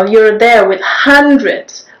 you know, you're there with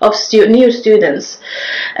hundreds of new students,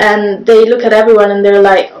 and they look at everyone and they're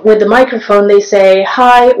like, with the microphone, they say,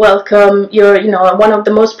 "Hi, welcome. You're, one of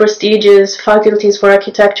the most prestigious faculties for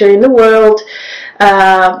architecture in the world.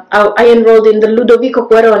 I enrolled in the Ludovico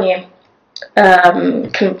Guaroni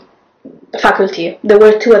faculty. There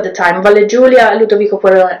were two at the time, Valle Giulia, Ludovico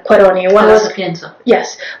Guaroni.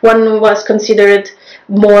 One was considered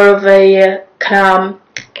more of a kind of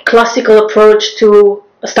classical approach to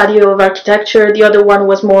a study of architecture. The other one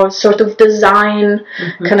was more sort of design,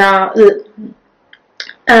 kind of.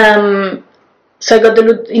 So I got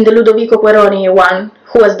in the Ludovico Guaroni one,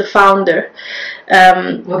 who was the founder.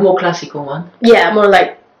 A more classical one. Yeah, more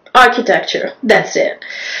like architecture. That's it.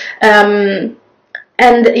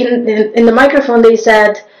 And in the microphone they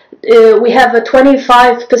said, we have a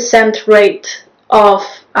 25% rate of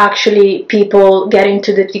actually people getting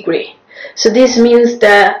to the degree. So this means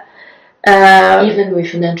that even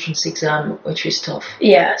with an entrance exam, which is tough.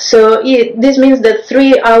 Yeah, so this means that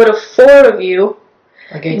 3 out of 4 of you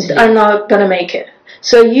are not going to make it.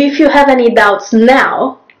 So if you have any doubts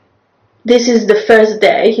now, this is the first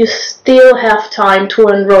day. You still have time to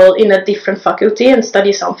enroll in a different faculty and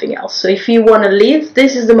study something else. So if you want to leave,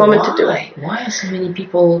 this is the moment to do it. Why are so many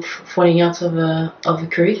people falling out of a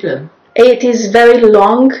curriculum? It is very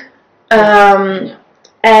long, and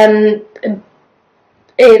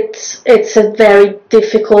it's a very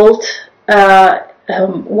difficult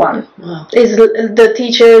one. Wow. The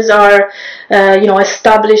teachers are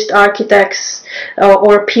established architects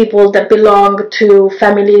or people that belong to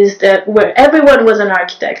families where everyone was an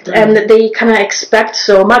architect, and they kind of expect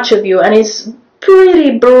so much of you, and it's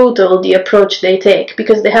pretty brutal, the approach they take,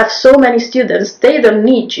 because they have so many students, they don't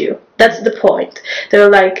need you. That's the point. They're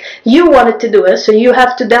like, you wanted to do it, so you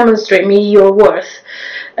have to demonstrate me your worth.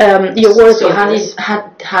 So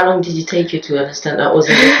how long did it take you to understand that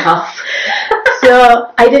wasn't enough?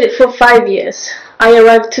 So I did it for 5 years. I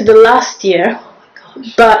arrived to the last year,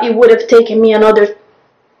 but it would have taken me another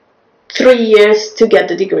 3 years to get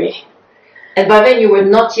the degree. And by then you were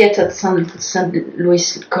not yet at St.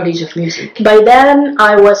 Louis College of Music. By then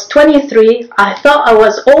I was 23. I thought I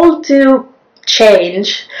was old to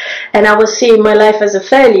change, and I was seeing my life as a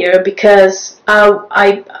failure because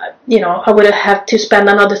I would have had to spend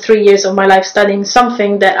another 3 years of my life studying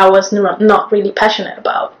something that I was not really passionate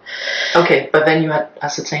about. Okay, but then you had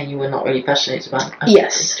ascertained you were not really passionate about architecture.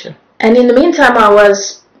 Yes, and in the meantime I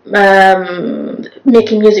was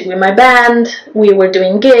making music with my band. We were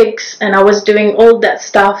doing gigs, and I was doing all that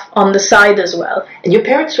stuff on the side as well. And your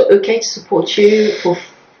parents were okay to support you for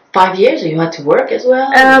 5 years, or you had to work as well?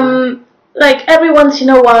 Like every once in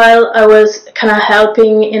a while I was kind of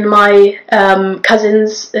helping in my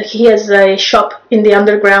cousin's. He has a shop in the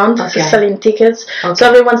underground selling tickets. Okay. So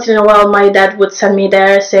every once in a while my dad would send me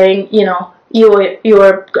there saying,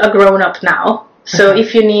 you're a grown up now. So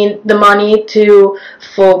if you need the money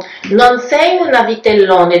for non sei una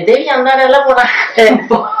vitellone, devi andare a lavorare.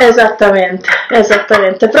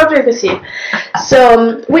 Esattamente, proprio così.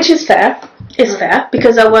 So, which is fair. It's fair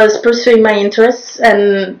because I was pursuing my interests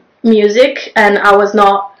and music, and I was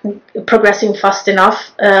not progressing fast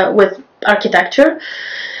enough with architecture.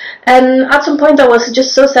 And at some point I was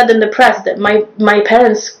just so sad and depressed that my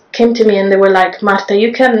parents came to me and they were like, Marta,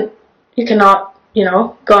 you cannot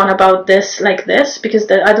go on about this like this, because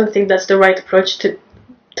I don't think that's the right approach to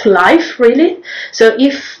life, really. So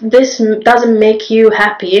if this doesn't make you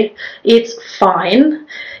happy, it's fine.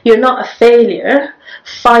 You're not a failure.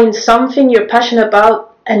 Find something you're passionate about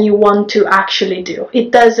and you want to actually do.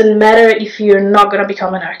 It doesn't matter if you're not going to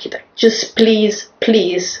become an architect. Just please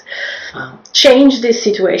change this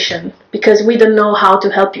situation, because we don't know how to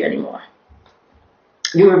help you anymore.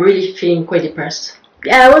 You were really feeling quite depressed.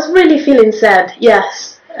 Yeah, I was really feeling sad,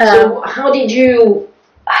 yes. So how did you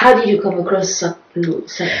come across St.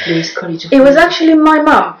 Louis College of Music? It was actually my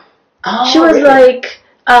mom. Oh, she was really? like,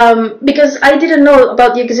 because I didn't know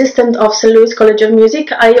about the existence of St. Louis College of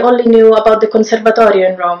Music. I only knew about the Conservatorio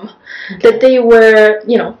in Rome, that they were,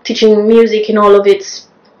 teaching music in all of its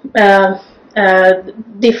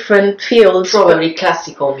different fields. Probably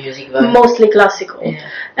classical music, though. Mostly classical. Yeah.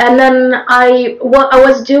 And then what I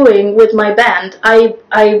was doing with my band, I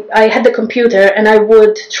had the computer and I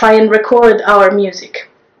would try and record our music.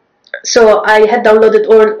 So I had downloaded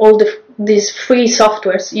all these free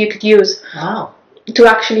softwares you could use. Wow. To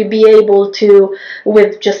actually be able to,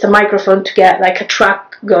 with just a microphone, to get like a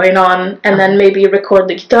track going on, and then maybe record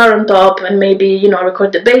the guitar on top, and maybe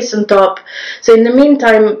record the bass on top. So in the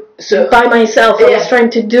meantime, by myself, I was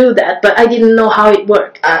trying to do that, but I didn't know how it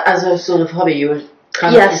worked. As a sort of hobby, you were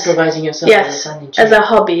kind of improvising yourself. Yes, as a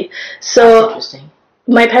hobby. So that's interesting.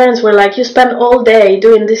 my parents were like, you spend all day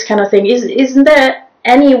doing this kind of thing. Isn't there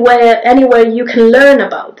anywhere you can learn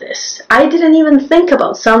about this? I didn't even think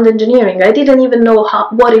about sound engineering. I didn't even know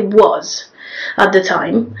what it was at the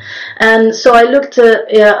time. And so I looked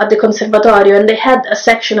at the Conservatorio, and they had a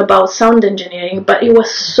section about sound engineering, but it was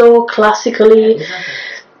so classically.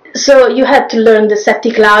 So you had to learn the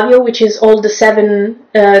setticlavio, which is all the 7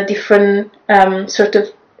 different sort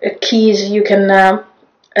of keys you can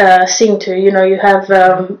sing to. You know, you have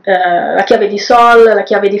la chiave di sol, la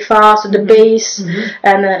chiave di fa, so the bass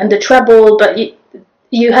and the treble, but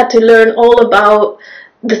you had to learn all about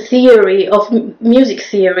the theory of music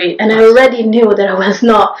theory, and I already knew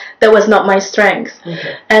that was not my strength.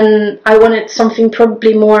 And I wanted something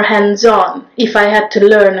probably more hands-on if I had to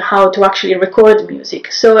learn how to actually record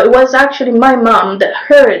music. So it was actually my mom that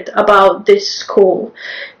heard about this school.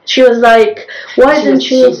 She was like, why didn't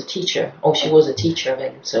you... She's a teacher. Oh, she was a teacher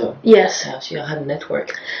then, so... Yes. Yeah, she had a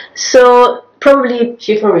network. So probably...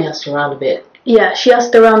 She probably asked around a bit. Yeah, she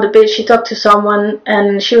asked around a bit, she talked to someone,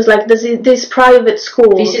 and she was like, this private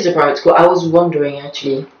school... This is a private school. I was wondering,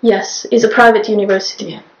 actually. Yes, it's a private university.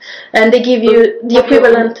 Yeah. And they give you the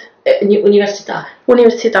equivalent... Università.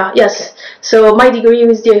 Università, yes. So my degree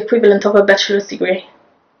is the equivalent of a bachelor's degree.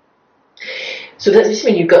 So does this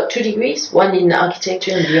mean you got 2 degrees? One in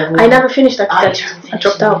architecture and the other one? I never finished architecture. I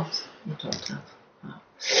dropped out. You dropped out. Wow.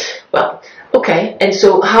 Well, okay. And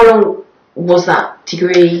so how long was that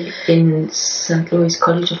degree in St. Louis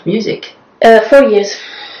College of Music? 4 years.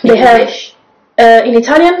 In English? In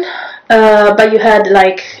Italian, but you had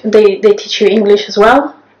they teach you English as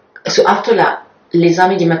well. So after that,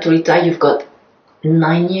 l'esame di maturità, you've got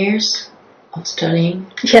 9 years of studying?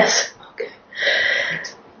 Yes. Okay.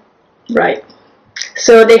 Right.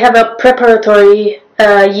 So they have a preparatory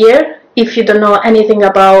year if you don't know anything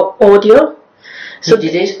about audio. So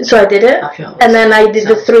you did it? So I did it, and then I did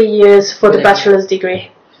the 3 years for the bachelor's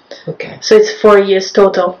degree. Okay. So it's 4 years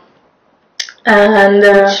total. And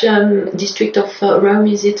which district of Rome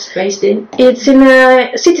is it based in? It's in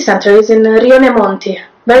city center. It's in Rione Monti,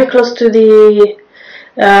 very close to the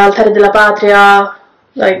Altare della Patria,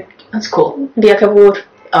 like. That's cool. Via Cavour.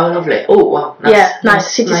 Oh, lovely. Oh, wow.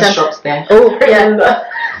 Nice city nice center. shops there. Oh, yeah.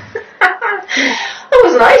 It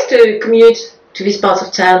was nice to commute to this part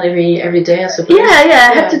of town every day, I suppose. Yeah.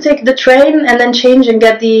 I had to take the train and then change and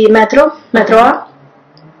get the metro A,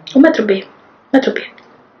 or metro B.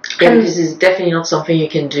 Yeah, because it's definitely not something you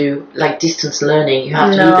can do like distance learning. You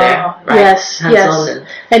have to be there, right? Yes, hands-on.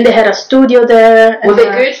 And they had a studio there. Were they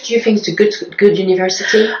good? Do you think it's a good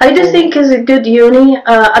university? I do think it's a good uni.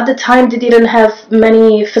 At the time, they didn't have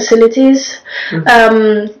many facilities,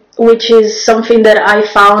 which is something that I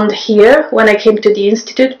found here when I came to the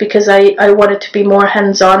institute, because I wanted to be more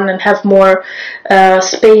hands-on and have more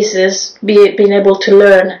spaces, being able to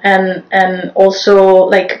learn, and also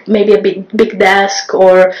like maybe a big desk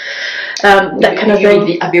or that kind of thing.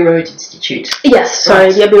 The Abbey Road Institute. Yes, sorry,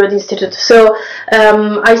 right. The Abbey Road Institute. So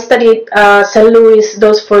I studied St. Louis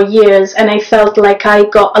those 4 years, and I felt like I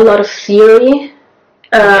got a lot of theory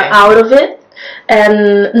out of it.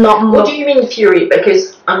 And not more. What do you mean theory?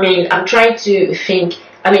 Because I'm trying to think.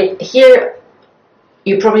 Here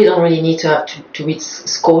you probably don't really need to have to read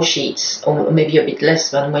score sheets, or maybe a bit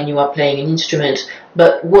less than when you are playing an instrument.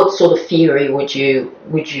 But what sort of theory would you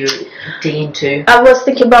dig into? I was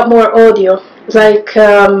thinking about more audio, like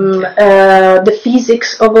the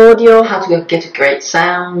physics of audio. How to get a great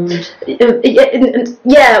sound.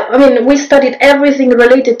 Yeah, we studied everything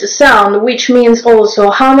related to sound, which means also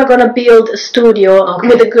how am I going to build a studio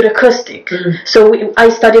with a good acoustic. So I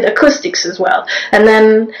studied acoustics as well, and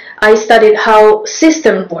then I studied how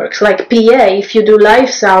system works, like PA. If you do live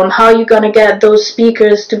sound, how are you going to get those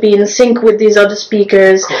speakers to be in sync with these other speakers?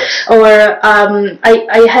 Or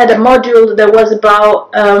I had a module that was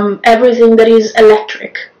about everything that is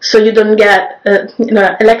electric, so you don't get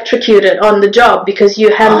electrocuted on the job, because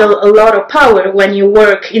you handle a lot of power when you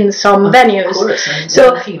work in some venues.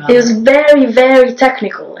 So it was very, very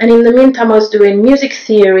technical, and in the meantime I was doing music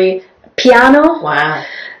theory, piano. Wow.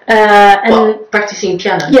 And practicing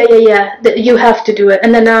piano. Yeah. You have to do it.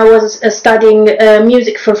 And then I was studying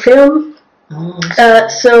music for film.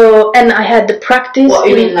 So, and I had the practice. What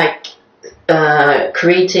you mean, like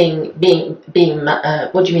creating, being?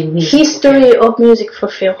 What do you mean? History of music for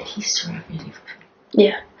film. History of music for film.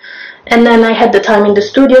 Yeah. And then I had the time in the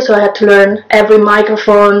studio, so I had to learn every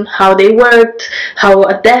microphone, how they worked, how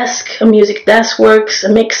a music desk works, a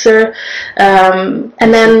mixer. And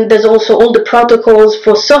then there's also all the protocols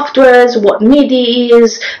for softwares, what MIDI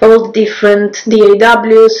is, all the different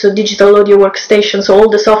DAWs, so digital audio workstations, so all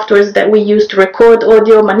the softwares that we use to record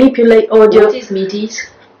audio, manipulate audio. What is MIDI?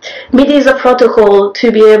 MIDI is a protocol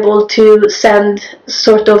to be able to send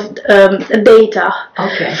sort of data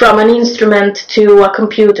from an instrument to a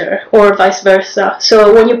computer or vice versa.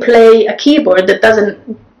 So when you play a keyboard that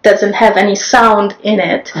doesn't have any sound in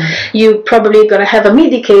it, you probably gonna have a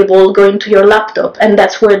MIDI cable going to your laptop, and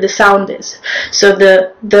that's where the sound is. So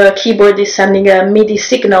the keyboard is sending a MIDI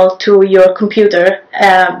signal to your computer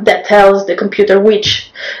that tells the computer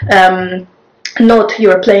which note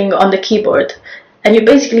you're playing on the keyboard. And you're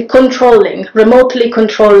basically remotely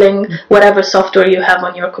controlling whatever software you have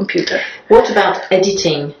on your computer. What about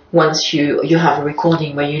editing once you have a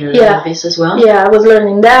recording? Where you learn this as well? Yeah, I was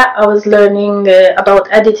learning that. I was learning about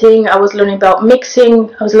editing. I was learning about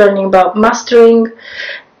mixing. I was learning about mastering.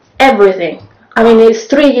 Everything. I mean, it's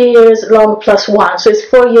 3 years long plus 1, so it's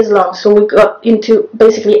 4 years long. So we got into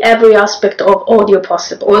basically every aspect of audio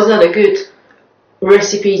possible. Was that a good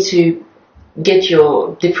recipe to get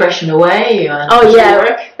your depression away? Oh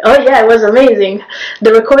yeah, it was amazing.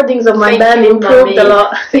 The recordings of my band improved a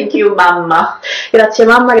lot. Thank you, mamma. Grazie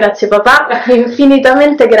mamma, grazie papà,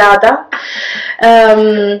 infinitamente grata.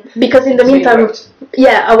 Because in the meantime,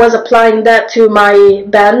 I was applying that to my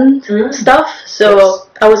band stuff. So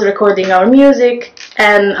I was recording our music,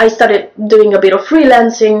 and I started doing a bit of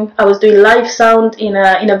freelancing. I was doing live sound in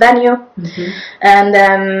a venue, and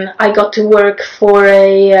then I got to work for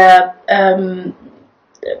a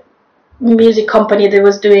music company that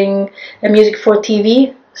was doing music for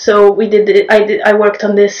TV. So I worked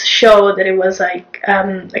on this show that it was like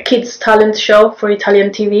a kids talent show for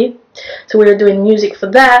Italian TV. So we were doing music for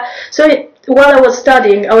that. So while I was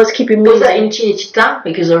studying, I was keeping music. Was that in Cinecittà?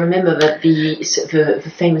 Because I remember that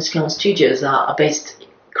the famous film studios are based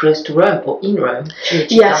close to Rome or in Rome. Cinecittà.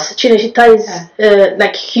 Yes, Cinecittà is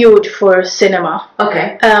like huge for cinema.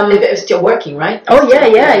 Okay. It's still working, right? Oh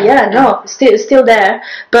yeah. No, still there.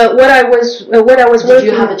 But what I was working. Did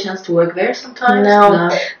you have a chance to work there sometimes? No,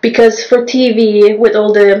 because for TV with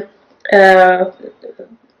all the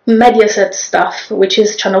Mediaset stuff, which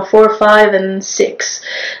is channel 4, 5, and 6.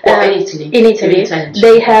 In Italy. In Italy,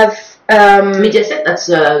 they have. Mediaset, that's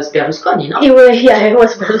Berlusconi, no? It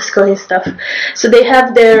was Berlusconi stuff. So they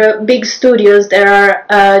have their big studios. There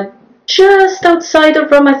are just outside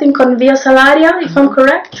of Rome, I think, on Via Salaria, if I'm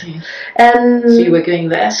correct. Okay. And so you were going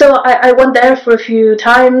there? So I went there for a few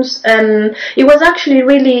times, and it was actually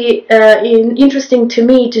really interesting to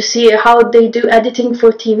me to see how they do editing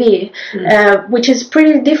for TV, which is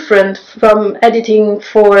pretty different from editing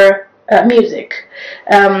for music.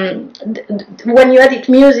 When you edit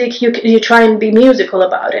music, you try and be musical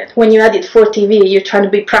about it. When you edit for TV, you're trying to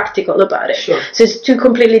be practical about it. Sure. So it's two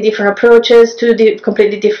completely different approaches,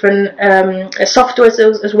 completely different softwares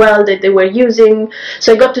as well that they were using.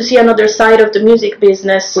 So I got to see another side of the music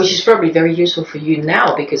business, which is probably very useful for you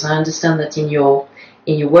now, because I understand that in your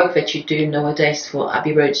work that you do nowadays for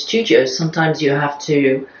Abbey Road Studios, sometimes you have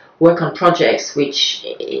to work on projects which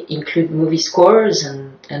include movie scores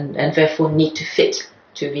and therefore need to fit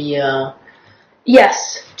to the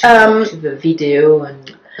to the video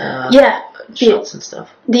and shots and stuff.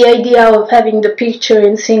 The idea of having the picture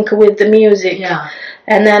in sync with the music,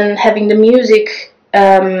 and then having the music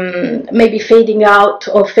maybe fading out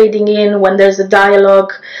or fading in when there's a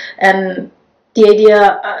dialogue, and the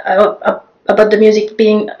idea about the music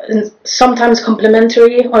being sometimes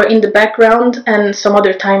complementary or in the background, and some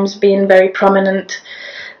other times being very prominent.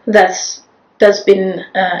 That's been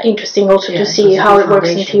interesting also to see how it works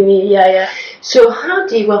in TV. So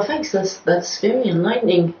thanks, that's very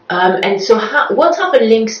enlightening. And so what are the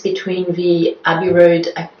links between the Abbey Road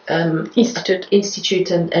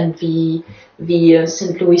Institute and the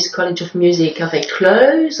St. Louis College of Music? Are they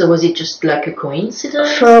close, or was it just like a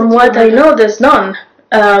coincidence? From what I know, there's none.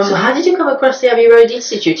 So how did you come across the Abbey Road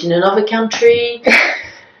Institute in another country?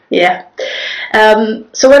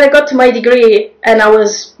 So when I got to my degree and I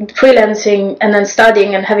was freelancing and then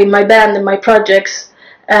studying and having my band and my projects,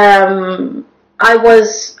 I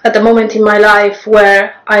was at the moment in my life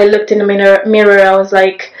where I looked in the mirror. I was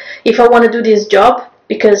like, if I want to do this job,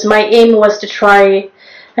 because my aim was to try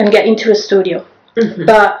and get into a studio.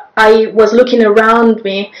 But I was looking around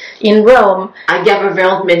me in Rome. I gather there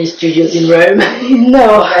aren't many studios in Rome.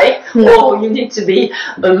 No. Okay? No. Or you need to be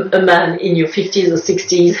a man in your 50s or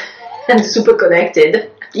 60s and super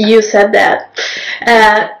connected. You said that.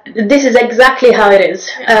 This is exactly how it is.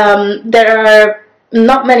 There are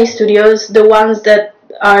not many studios. The ones that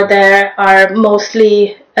are there are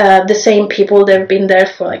mostly the same people. They've been there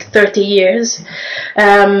for like 30 years,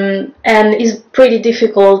 and it's pretty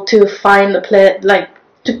difficult to find a place, like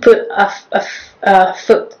to put a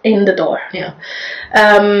foot in the door. Yeah.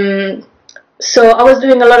 So I was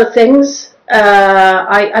doing a lot of things.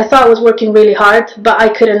 I thought I was working really hard, but I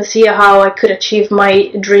couldn't see how I could achieve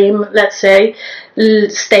my dream, let's say,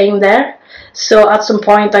 staying there. So at some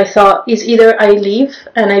point I thought, it's either I leave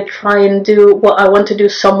and I try and do what I want to do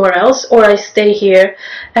somewhere else, or I stay here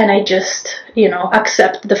and I just,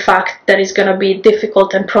 accept the fact that it's going to be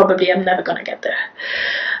difficult and probably I'm never going to get there.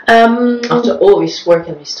 After all this work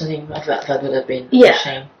and this studying, that would have been a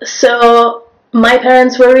shame. So my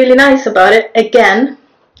parents were really nice about it again.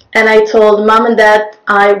 And I told mom and dad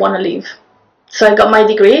I want to leave. So I got my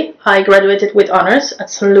degree. I graduated with honors at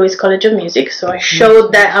St. Louis College of Music. So I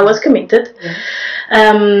showed that I was committed.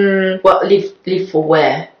 Yeah. Well, leave for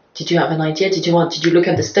where? Did you have an idea? Did you look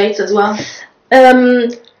at the States as well?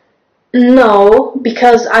 No,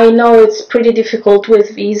 because I know it's pretty difficult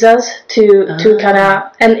with visas to kind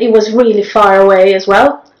of, and it was really far away as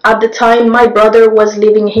well. At the time, my brother was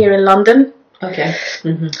living here in London. Okay.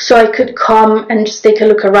 Mm-hmm. So I could come and just take a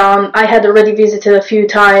look around. I had already visited a few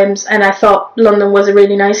times, and I thought London was a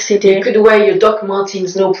really nice city. You could wear your Doc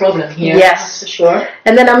Martens, no problem here. Yes, for sure.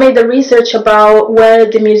 And then I made the research about where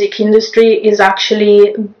the music industry is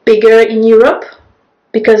actually bigger in Europe,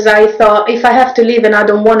 because I thought if I have to leave and I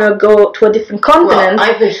don't want to go to a different continent,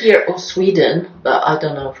 well, either here or Sweden, but I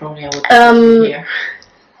don't know. Probably I would go here.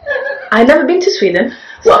 I've never been to Sweden.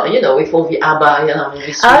 Well, with all the Abba,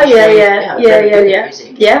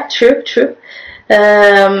 yeah, true.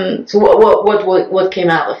 So what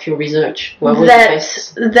came out of your research? What was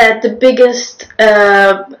that the biggest,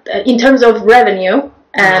 in terms of revenue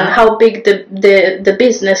and how big the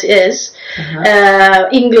business is,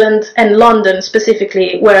 England and London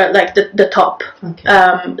specifically were like the top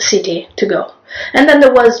city to go. And then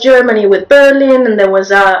there was Germany with Berlin, and there was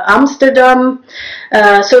Amsterdam.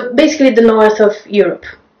 So basically the north of Europe.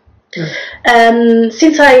 And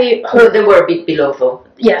since I heard... They were a bit below though.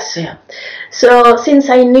 Yes. Yeah. So since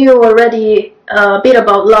I knew already a bit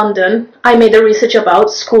about London, I made a research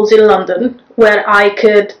about schools in London where I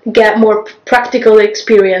could get more practical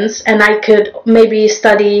experience and I could maybe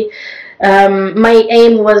study. My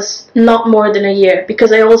aim was not more than a year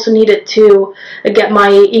because I also needed to get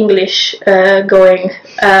my English going.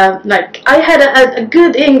 I had a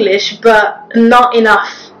good English, but not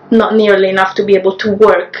nearly enough to be able to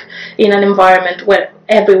work in an environment where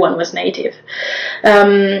everyone was native.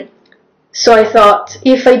 So I thought,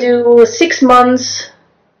 if I do 6 months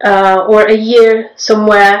or a year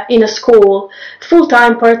somewhere in a school,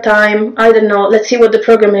 full-time, part-time, I don't know, let's see what the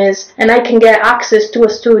program is, and I can get access to a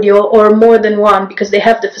studio or more than one because they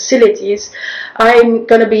have the facilities, I'm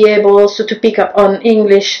going to be able also to pick up on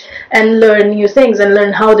English and learn new things and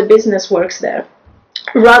learn how the business works there,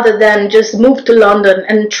 rather than just move to London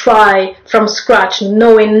and try from scratch,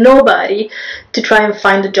 knowing nobody, to try and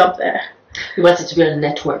find a job there. You wanted to build a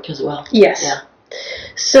network as well. Yes. Yeah.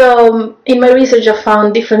 So in my research, I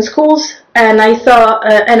found different schools, and I thought,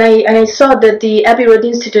 and I saw that the Abbey Road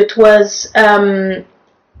Institute was,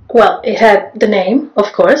 it had the name,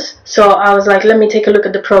 of course. So I was like, let me take a look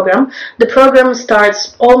at the program. The program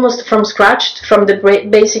starts almost from scratch, from the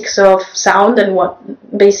basics of sound and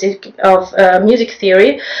basic of music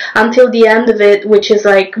theory, until the end of it, which is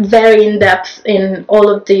like very in depth in all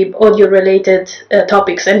of the audio-related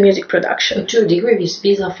topics and music production. To a degree,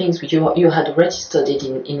 these are things which you had already studied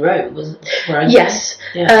in Rome, weren't yes.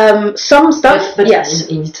 You? Yeah. Some stuff, but yes.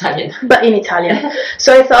 In Italian. But in Italian.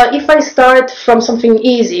 So I thought, if I start from something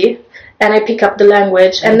easy, and I pick up the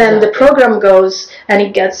language, and then the program goes and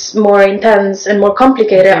it gets more intense and more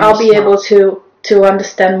complicated, I'll be able to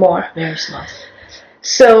understand more. Very smart.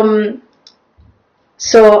 So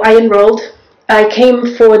I enrolled. I came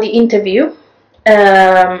for the interview.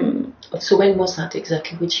 So when was that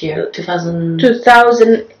exactly? Which year?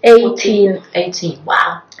 2018. 18.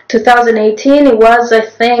 Wow. 2018. It was, I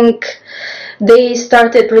think. They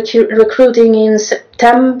started recruiting in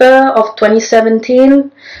September of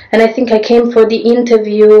 2017, and I think I came for the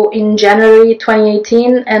interview in January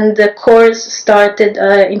 2018, and the course started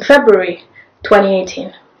in February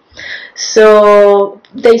 2018. So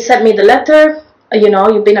they sent me the letter,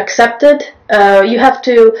 you've been accepted. You have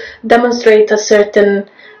to demonstrate a certain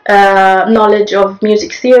knowledge of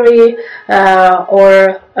music theory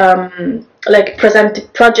or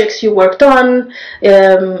present projects you worked on.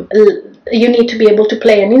 You need to be able to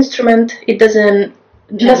play an instrument. It doesn't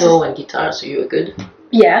piano and guitar, so you were good.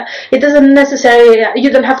 Yeah, it doesn't necessarily,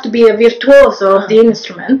 you don't have to be a virtuoso of the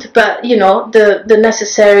instrument, but you know, the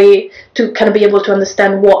necessary to kind of be able to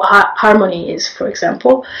understand what harmony is, for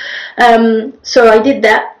example. So I did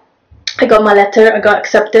that. I got my letter, I got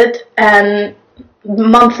accepted, and a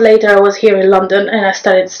month later I was here in London and I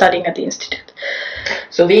started studying at the institute.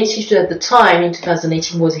 So the institute at the time in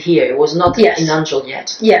 2018 was here, it was not in Angel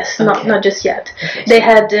yet? Yes, not just yet. Okay, they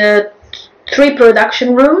had 3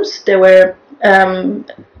 production rooms. They were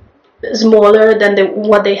smaller than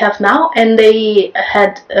what they have now, and they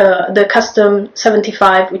had the Custom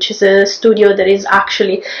 75, which is a studio that is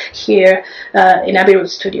actually here in Abbey Road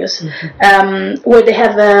Studios, where they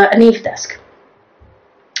have an Eve desk.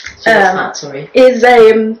 So what's that, sorry?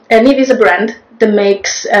 An Eve is a brand that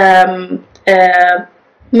makes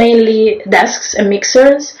mainly desks and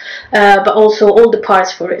mixers, but also all the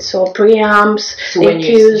parts for it, so preamps, so when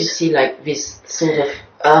you see like this sort of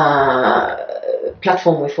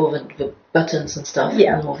platform with all the buttons and stuff.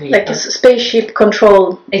 Yeah, like a spaceship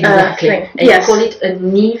control thing. And yes. you call it a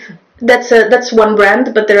Neve? That's one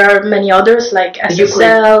brand, but there are many others like SSL. You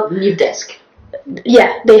call it Neve desk?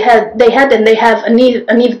 Yeah, they had and they have a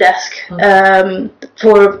Neve desk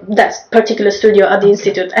for that particular studio at the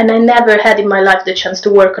institute, and I never had in my life the chance to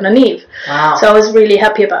work on a Neve. Wow! So I was really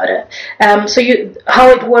happy about it. So how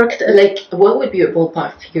it worked? Like, what would be a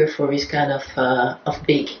ballpark figure for this kind of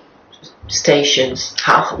big stations?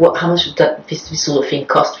 How much would this sort of thing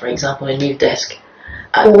cost? For example, a Neve desk.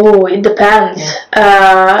 It depends.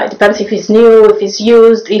 Yeah. It depends if it's new, if it's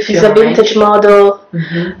used, if it's a vintage model.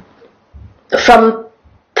 From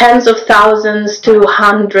tens of thousands to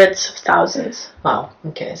hundreds of thousands. Wow.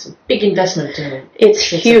 Okay, it's a big investment. It's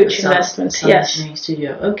huge investment. Yes. Engineering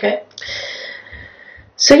studio. Okay.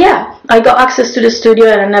 So yeah, I got access to the studio,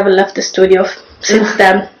 and I never left the studio since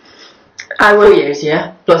then. 4 years,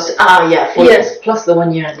 yeah. Plus, 4 years. Plus the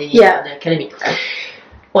 1 year at the academy.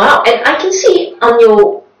 Wow. And I can see on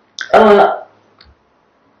your.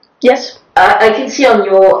 Yes. I can see on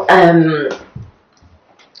your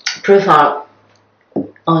profile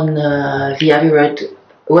on the Abbey Road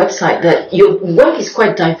website that your work is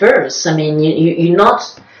quite diverse. I mean, you're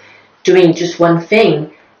not doing just one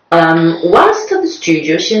thing. Whilst at the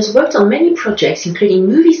studio, she has worked on many projects, including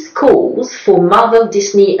movie scores for Marvel,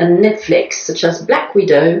 Disney, and Netflix, such as Black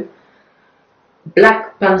Widow,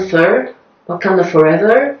 Black Panther, Wakanda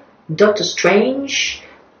Forever, Doctor Strange,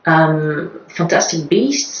 Fantastic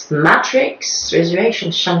Beasts, Matrix,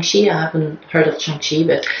 Resurrection, Shang-Chi. I haven't heard of Shang-Chi,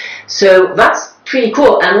 but so that's pretty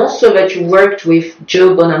cool. And also that you worked with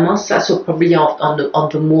Joe Bonamassa, so probably on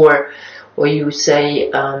the more, or you say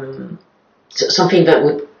something that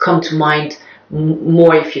would come to mind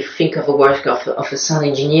more if you think of the work of a sound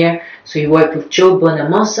engineer. So you work with Joe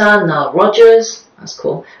Bonamassa, Nile Rodgers, that's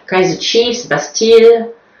cool, Kaiser Chiefs,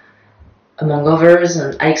 Bastille, among others,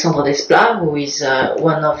 and Alexandre Desplat, who is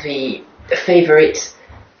one of the favorite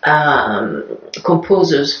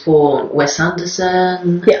composers for Wes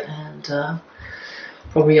Anderson, and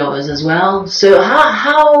probably others as well. So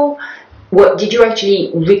what did you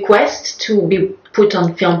actually request to be put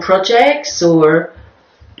on film projects, or?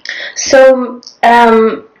 So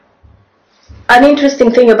an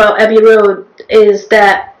interesting thing about Abbey Road is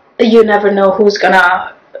that you never know who's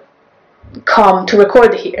gonna come to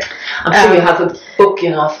record here. I'm sure you have a book,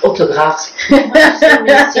 of autographs.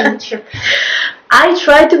 I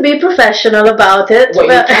try to be professional about it. Well,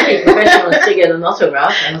 you can be professional and still get an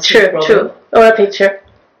autograph. True. Or a picture,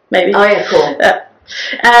 maybe. Oh yeah, cool.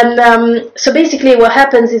 And so basically what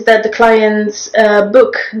happens is that the clients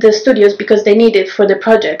book the studios because they need it for the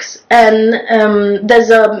projects. And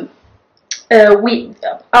there's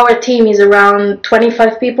our team is around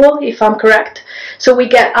 25 people, if I'm correct. So we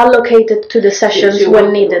get allocated to the sessions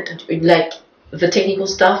when needed. Like the technical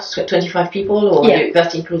staff, so 25 people, or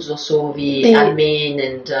that includes also the admin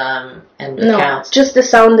and the accounts? No, just the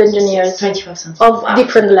sound engineers 25 sounds of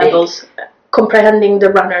different levels, comprehending the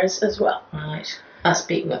runners as well. Right, that's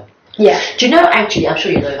big though. Yeah. Do you know, actually, I'm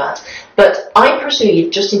sure you know that, but I personally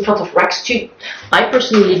live just in front of Rack Studios.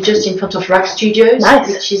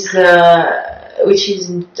 Nice. Which is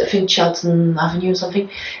in, I think, Cheltenham Avenue or something.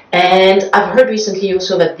 And I've heard recently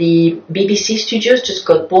also that the BBC studios just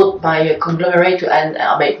got bought by a conglomerate and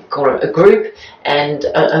a group, and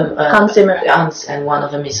Hans Zimmer. And one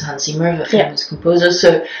of them is Hans Zimmer, the famous composer.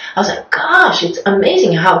 So I was like, gosh, it's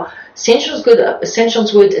amazing how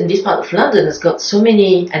Sentionswood in this part of London has got so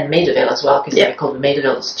many, and Maidavale as well, because they're called the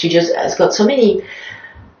Maidavale Studios, has got so many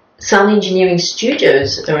sound engineering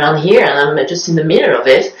studios around here, and I'm just in the middle of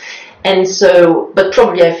it. And so, but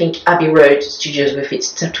probably I think Abbey Road Studios with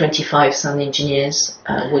its 25 sound engineers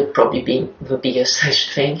would probably be the biggest, I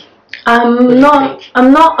should think. I'm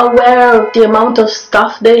not aware of the amount of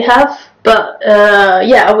stuff they have, but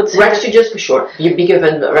yeah, I would say Rack Studios for sure. You're bigger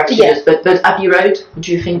than Rack Studios, but Abbey Road,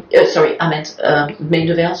 do you think? Sorry, I meant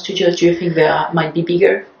Maidevale Studios. Do you think they might be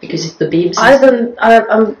bigger because it's the Bibs?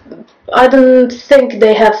 I don't think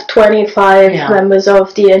they have 25 members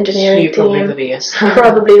of the engineering so you're team. Probably the biggest.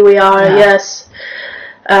 Probably we are. Yes.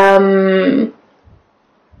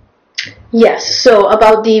 Yes, so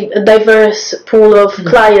about the diverse pool of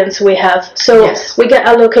clients we have. So we get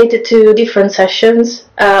allocated to different sessions.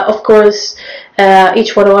 Of course,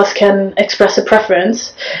 each one of us can express a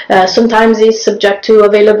preference. Sometimes it's subject to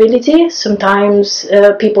availability. Sometimes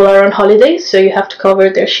people are on holiday, so you have to cover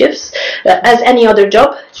their shifts, as any other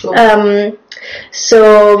job. Sure. Are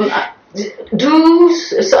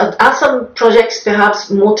some projects perhaps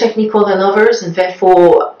more technical than others, and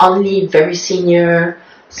therefore only very senior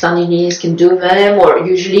sound engineers can do them, or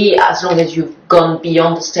usually as long as you've gone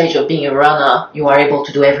beyond the stage of being a runner, you are able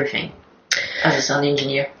to do everything as a sound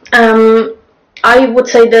engineer? I would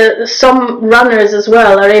say that some runners as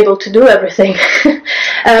well are able to do everything.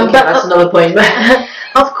 But that's another point.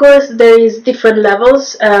 Of course, there is different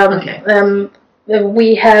levels.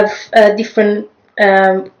 We have different,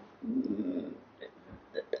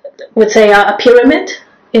 would say a pyramid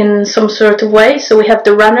in some sort of way. So we have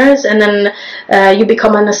the runners, and then you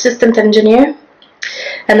become an assistant engineer,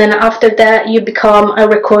 and then after that you become a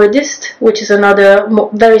recordist, which is another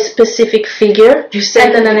very specific figure,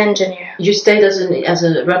 and then an engineer. You stayed as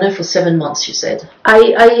a runner for 7 months, you said?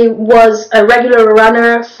 I was a regular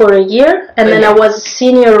runner for a year, and then I was a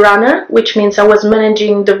senior runner, which means I was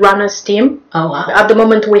managing the runners team. Oh wow. At the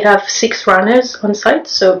moment we have 6 runners on site,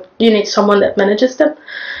 so you need someone that manages them.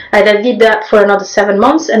 And I did that for another 7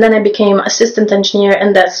 months, and then I became assistant engineer,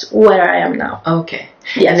 and that's where I am now. Okay.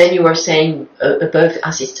 Yes. And then you were saying above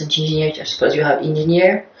assistant engineer, I suppose you have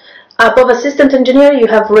engineer? Above assistant engineer, you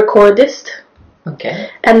have recordist. Okay.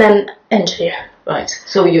 And then engineer. Right.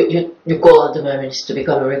 So your goal at the moment is to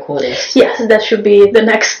become a recordist? Yes, that should be the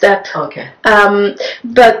next step. Okay.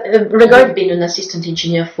 But You've been an assistant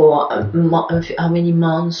engineer for how many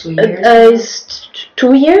months or years? It's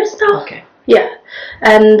 2 years now. Okay. Yeah.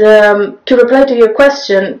 And to reply to your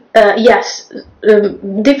question, yes,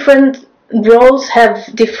 different roles have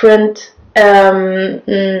different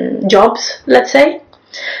jobs, let's say.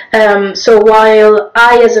 So while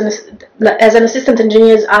I, as an assistant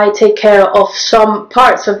engineer, I take care of some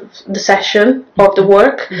parts of the session of the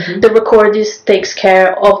work, the recordist takes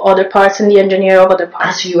care of other parts, and the engineer of other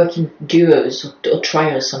parts. So you work in duos or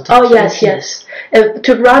trios sometimes? Oh yes.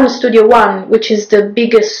 To run Studio One, which is the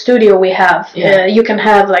biggest studio we have, you can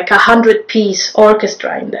have like 100-piece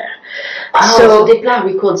orchestra in there. So Depla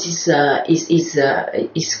records his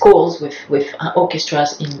scores with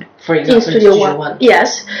orchestras in, for example, in Studio One.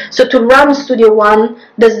 Yes. So to run Studio One,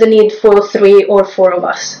 there's the need for 3 or 4 of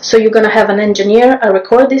us. So you're gonna have an engineer, a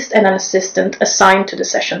recordist, and an assistant assigned to the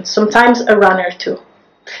session. Sometimes a runner too.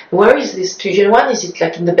 Where is this Studio One? Is it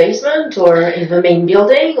like in the basement or in the main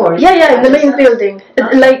building? Or in the main building.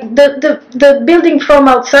 Like the building from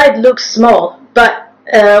outside looks small, but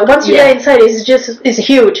once you get inside, it's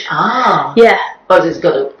huge. Ah. Yeah. But it's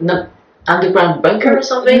got an underground bunker or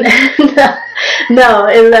something? No,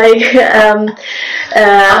 it's like.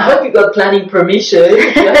 I hope you got planning permission.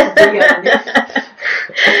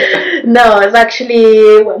 No, it's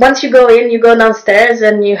actually, once you go in, you go downstairs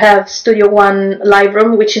and you have Studio One live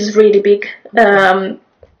room, which is really big.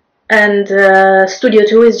 And Studio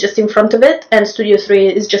 2 is just in front of it, and Studio 3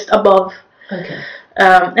 is just above. Okay.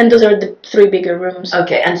 And those are the 3 bigger rooms.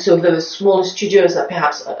 Okay, and so the smaller studios are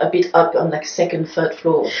perhaps a bit up on like second, third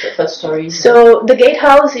floor, third stories. So the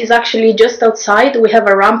gatehouse is actually just outside. We have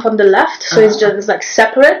a ramp on the left, so it's just like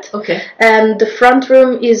separate. Okay. And the front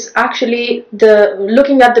room is actually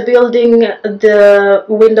looking at the building, the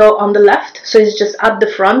window on the left. So it's just at the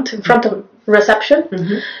front, in front of reception.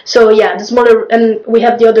 So yeah, the smaller, and we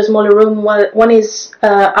have the other smaller room. One is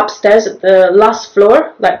upstairs at the last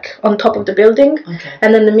floor, like on top of the building. Okay.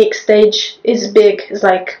 And then the mix stage is big. It's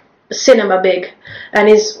like cinema big, and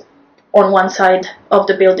is on one side of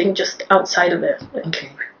the building, just outside of it. Okay.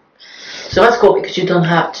 So that's cool because you don't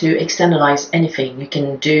have to externalize anything. You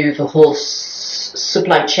can do the whole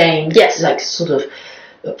supply chain. Yes. Like sort of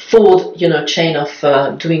forward, chain of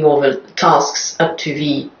doing all the tasks up to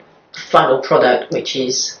the final product, which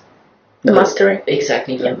is the mastering.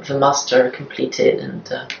 Exactly, the master completed, and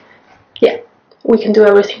we can do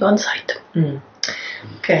everything on site.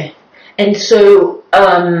 Okay, and so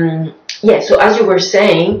so as you were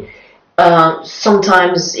saying,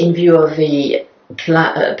 Sometimes in view of the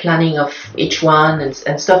planning of each one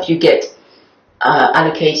and stuff, you get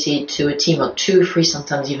allocated to a team of 2, 3,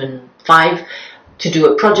 sometimes even 5 to do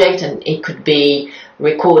a project, and it could be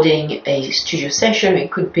recording a studio session,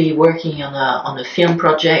 it could be working on a film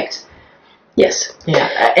project. Yes.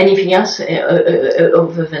 Yeah. Anything else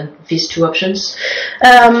other than these 2 options?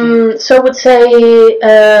 So I would say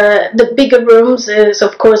the bigger rooms is,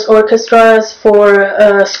 of course, orchestras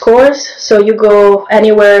for scores. So you go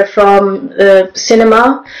anywhere from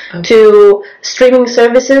cinema to streaming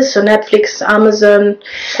services, so Netflix, Amazon.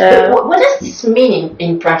 What does this mean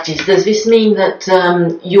in practice? Does this mean that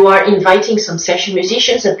you are inviting some session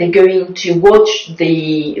musicians, that they're going to watch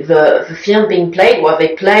the film being played while they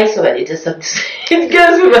play, so that it doesn't it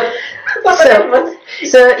goes with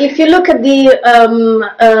So if you look at the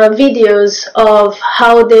videos of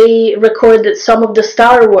how they recorded some of the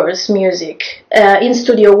Star Wars music in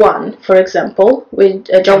Studio One, for example, with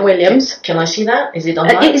John Williams. Can I see that? Is it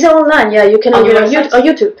online? It's online, yeah. You can on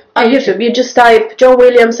YouTube. On YouTube, you just type John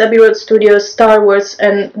Williams, Abbey Road Studios, Star Wars,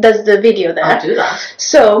 and that's the video there. I'll do that.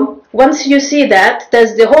 So once you see that,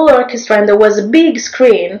 there's the whole orchestra, and there was a big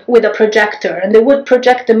screen with a projector, and they would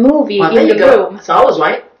project the movie in the room. So I was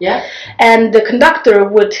right. Yeah. And the conductor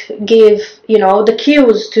would give, the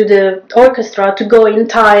cues to the orchestra to go in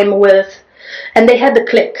time with, and they had the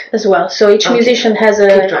click as well. So each musician has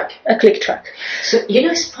a click track. So,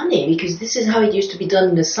 it's funny because this is how it used to be done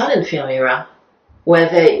in the silent film era, where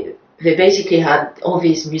they basically had all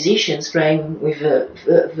these musicians playing with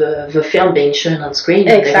the film being shown on screen,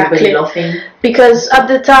 and everybody laughing. Because at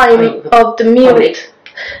the time of the music,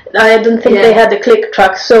 I don't think they had the click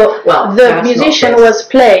track, so the musician was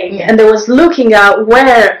playing and they was looking at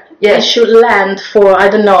where it should land for, I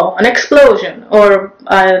don't know, an explosion or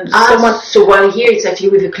someone. So while here it's actually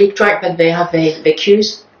with a click track, but they have the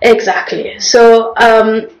cues. Exactly. So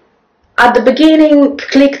at the beginning,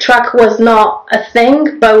 click track was not a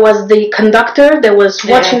thing, but was the conductor that was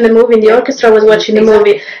watching the movie, and the orchestra was watching the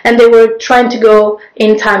movie, and they were trying to go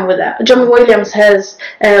in time with that. John Williams has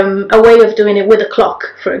a way of doing it with a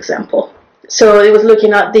clock, for example. So it was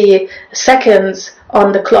looking at the seconds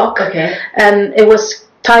on the clock, and it was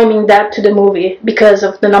timing that to the movie because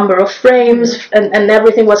of the number of frames, and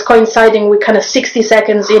everything was coinciding with kind of 60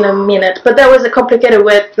 seconds in a minute. But that was a complicated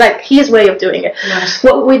way, like his way of doing it. Yes.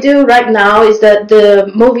 What we do right now is that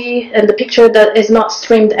the movie and the picture that is not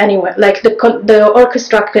streamed anywhere, like the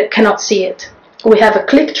orchestra cannot see it. We have a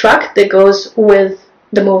click track that goes with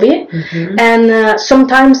the movie, and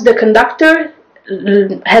sometimes the conductor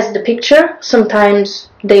has the picture, sometimes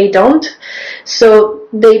they don't. So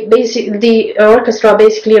the orchestra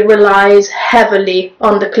basically relies heavily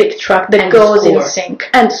on the click track that goes in sync,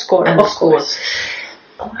 and score, of course.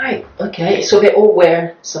 All right, okay. So they all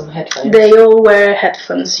wear some headphones. They all wear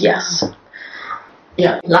headphones, yes.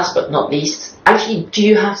 Yeah. Last but not least, actually, do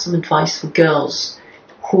you have some advice for girls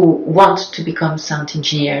who want to become sound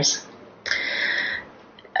engineers?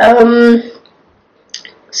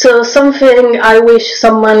 So something I wish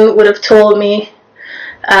someone would have told me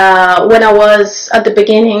when I was at the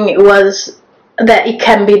beginning was that it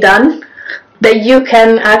can be done, that you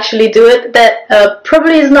can actually do it. That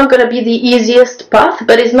probably is not going to be the easiest path,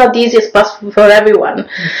 but it's not the easiest path for everyone,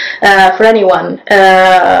 for anyone,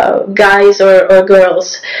 guys or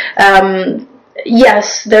girls.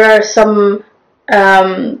 Yes, there are some.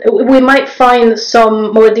 We might find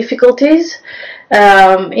some more difficulties.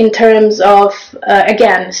 In terms of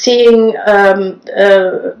again seeking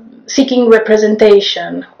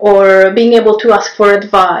representation or being able to ask for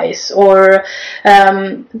advice, or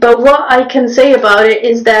but what I can say about it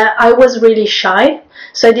is that I was really shy,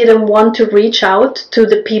 so I didn't want to reach out to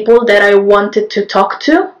the people that I wanted to talk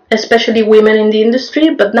to, especially women in the industry.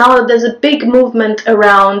 But now there's a big movement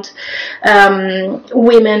around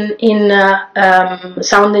women in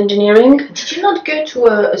sound engineering. Did you not go to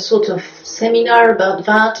a sort of seminar about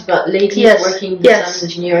that, about ladies working in sound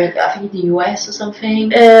engineering, I think in the US or something,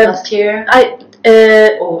 last year?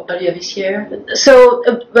 Or earlier this year? So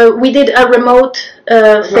we did a remote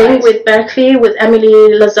thing with Berkeley, with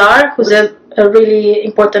Emily Lazar, who's a really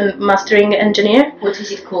important mastering engineer. What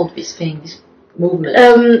is it called, this thing, this movement?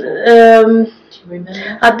 Do you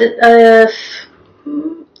remember?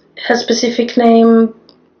 Her specific name.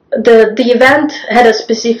 The event had a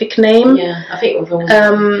specific name. Yeah, I think it was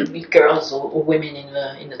with girls or women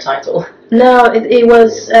in the title. No, it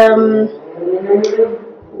was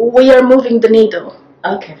We Are Moving the Needle.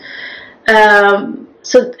 Okay.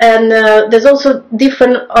 There's also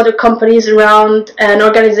different other companies around and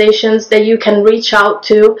organizations that you can reach out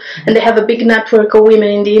to, and they have a big network of women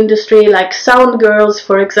in the industry, like Sound Girls,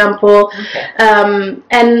 for example.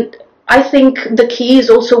 And I think the key is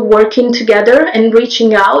also working together and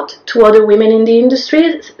reaching out to other women in the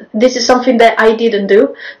industry. This is something that I didn't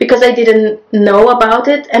do because I didn't know about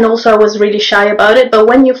it, and also I was really shy about it. But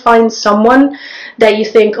when you find someone that you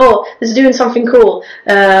think, oh, is doing something cool,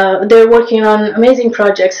 they're working on amazing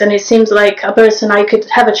projects, and it seems like a person I could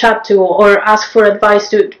have a chat to or ask for advice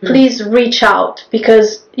to, please reach out,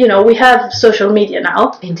 because we have social media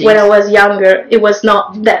now. Indeed. When I was younger, it was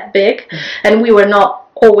not that big, and we were not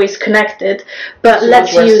always connected, but so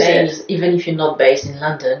let's what use saying it. Is, even if you're not based in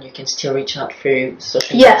London, you can still reach out through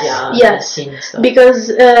social media. Yes, and stuff.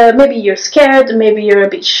 because maybe you're scared, maybe you're a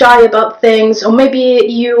bit shy about things, or maybe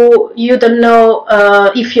you don't know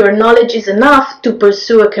if your knowledge is enough to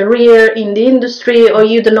pursue a career in the industry, or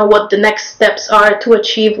you don't know what the next steps are to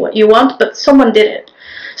achieve what you want, but someone did it.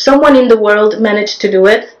 Someone in the world managed to do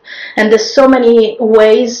it, and there's so many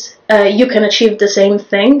ways you can achieve the same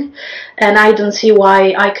thing, and I don't see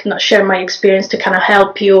why I could not share my experience to kind of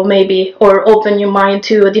help you, maybe, or open your mind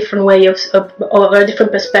to a different way of or a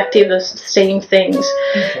different perspective of saying things.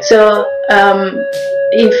 Okay. So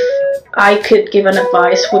if I could give an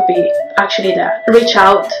advice, would be actually that: reach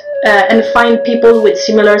out and find people with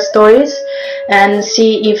similar stories, and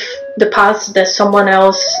see if the paths that someone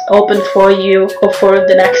else opened for you or for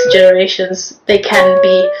the next generations, they can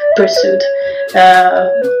be pursued,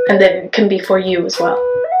 and they can be for you as well.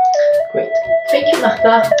 Great. Thank you,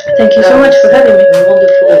 Marta. Thank you so much for having me.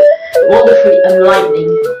 Wonderfully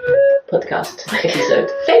enlightening podcast episode.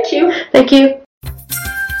 Thank you. Thank you.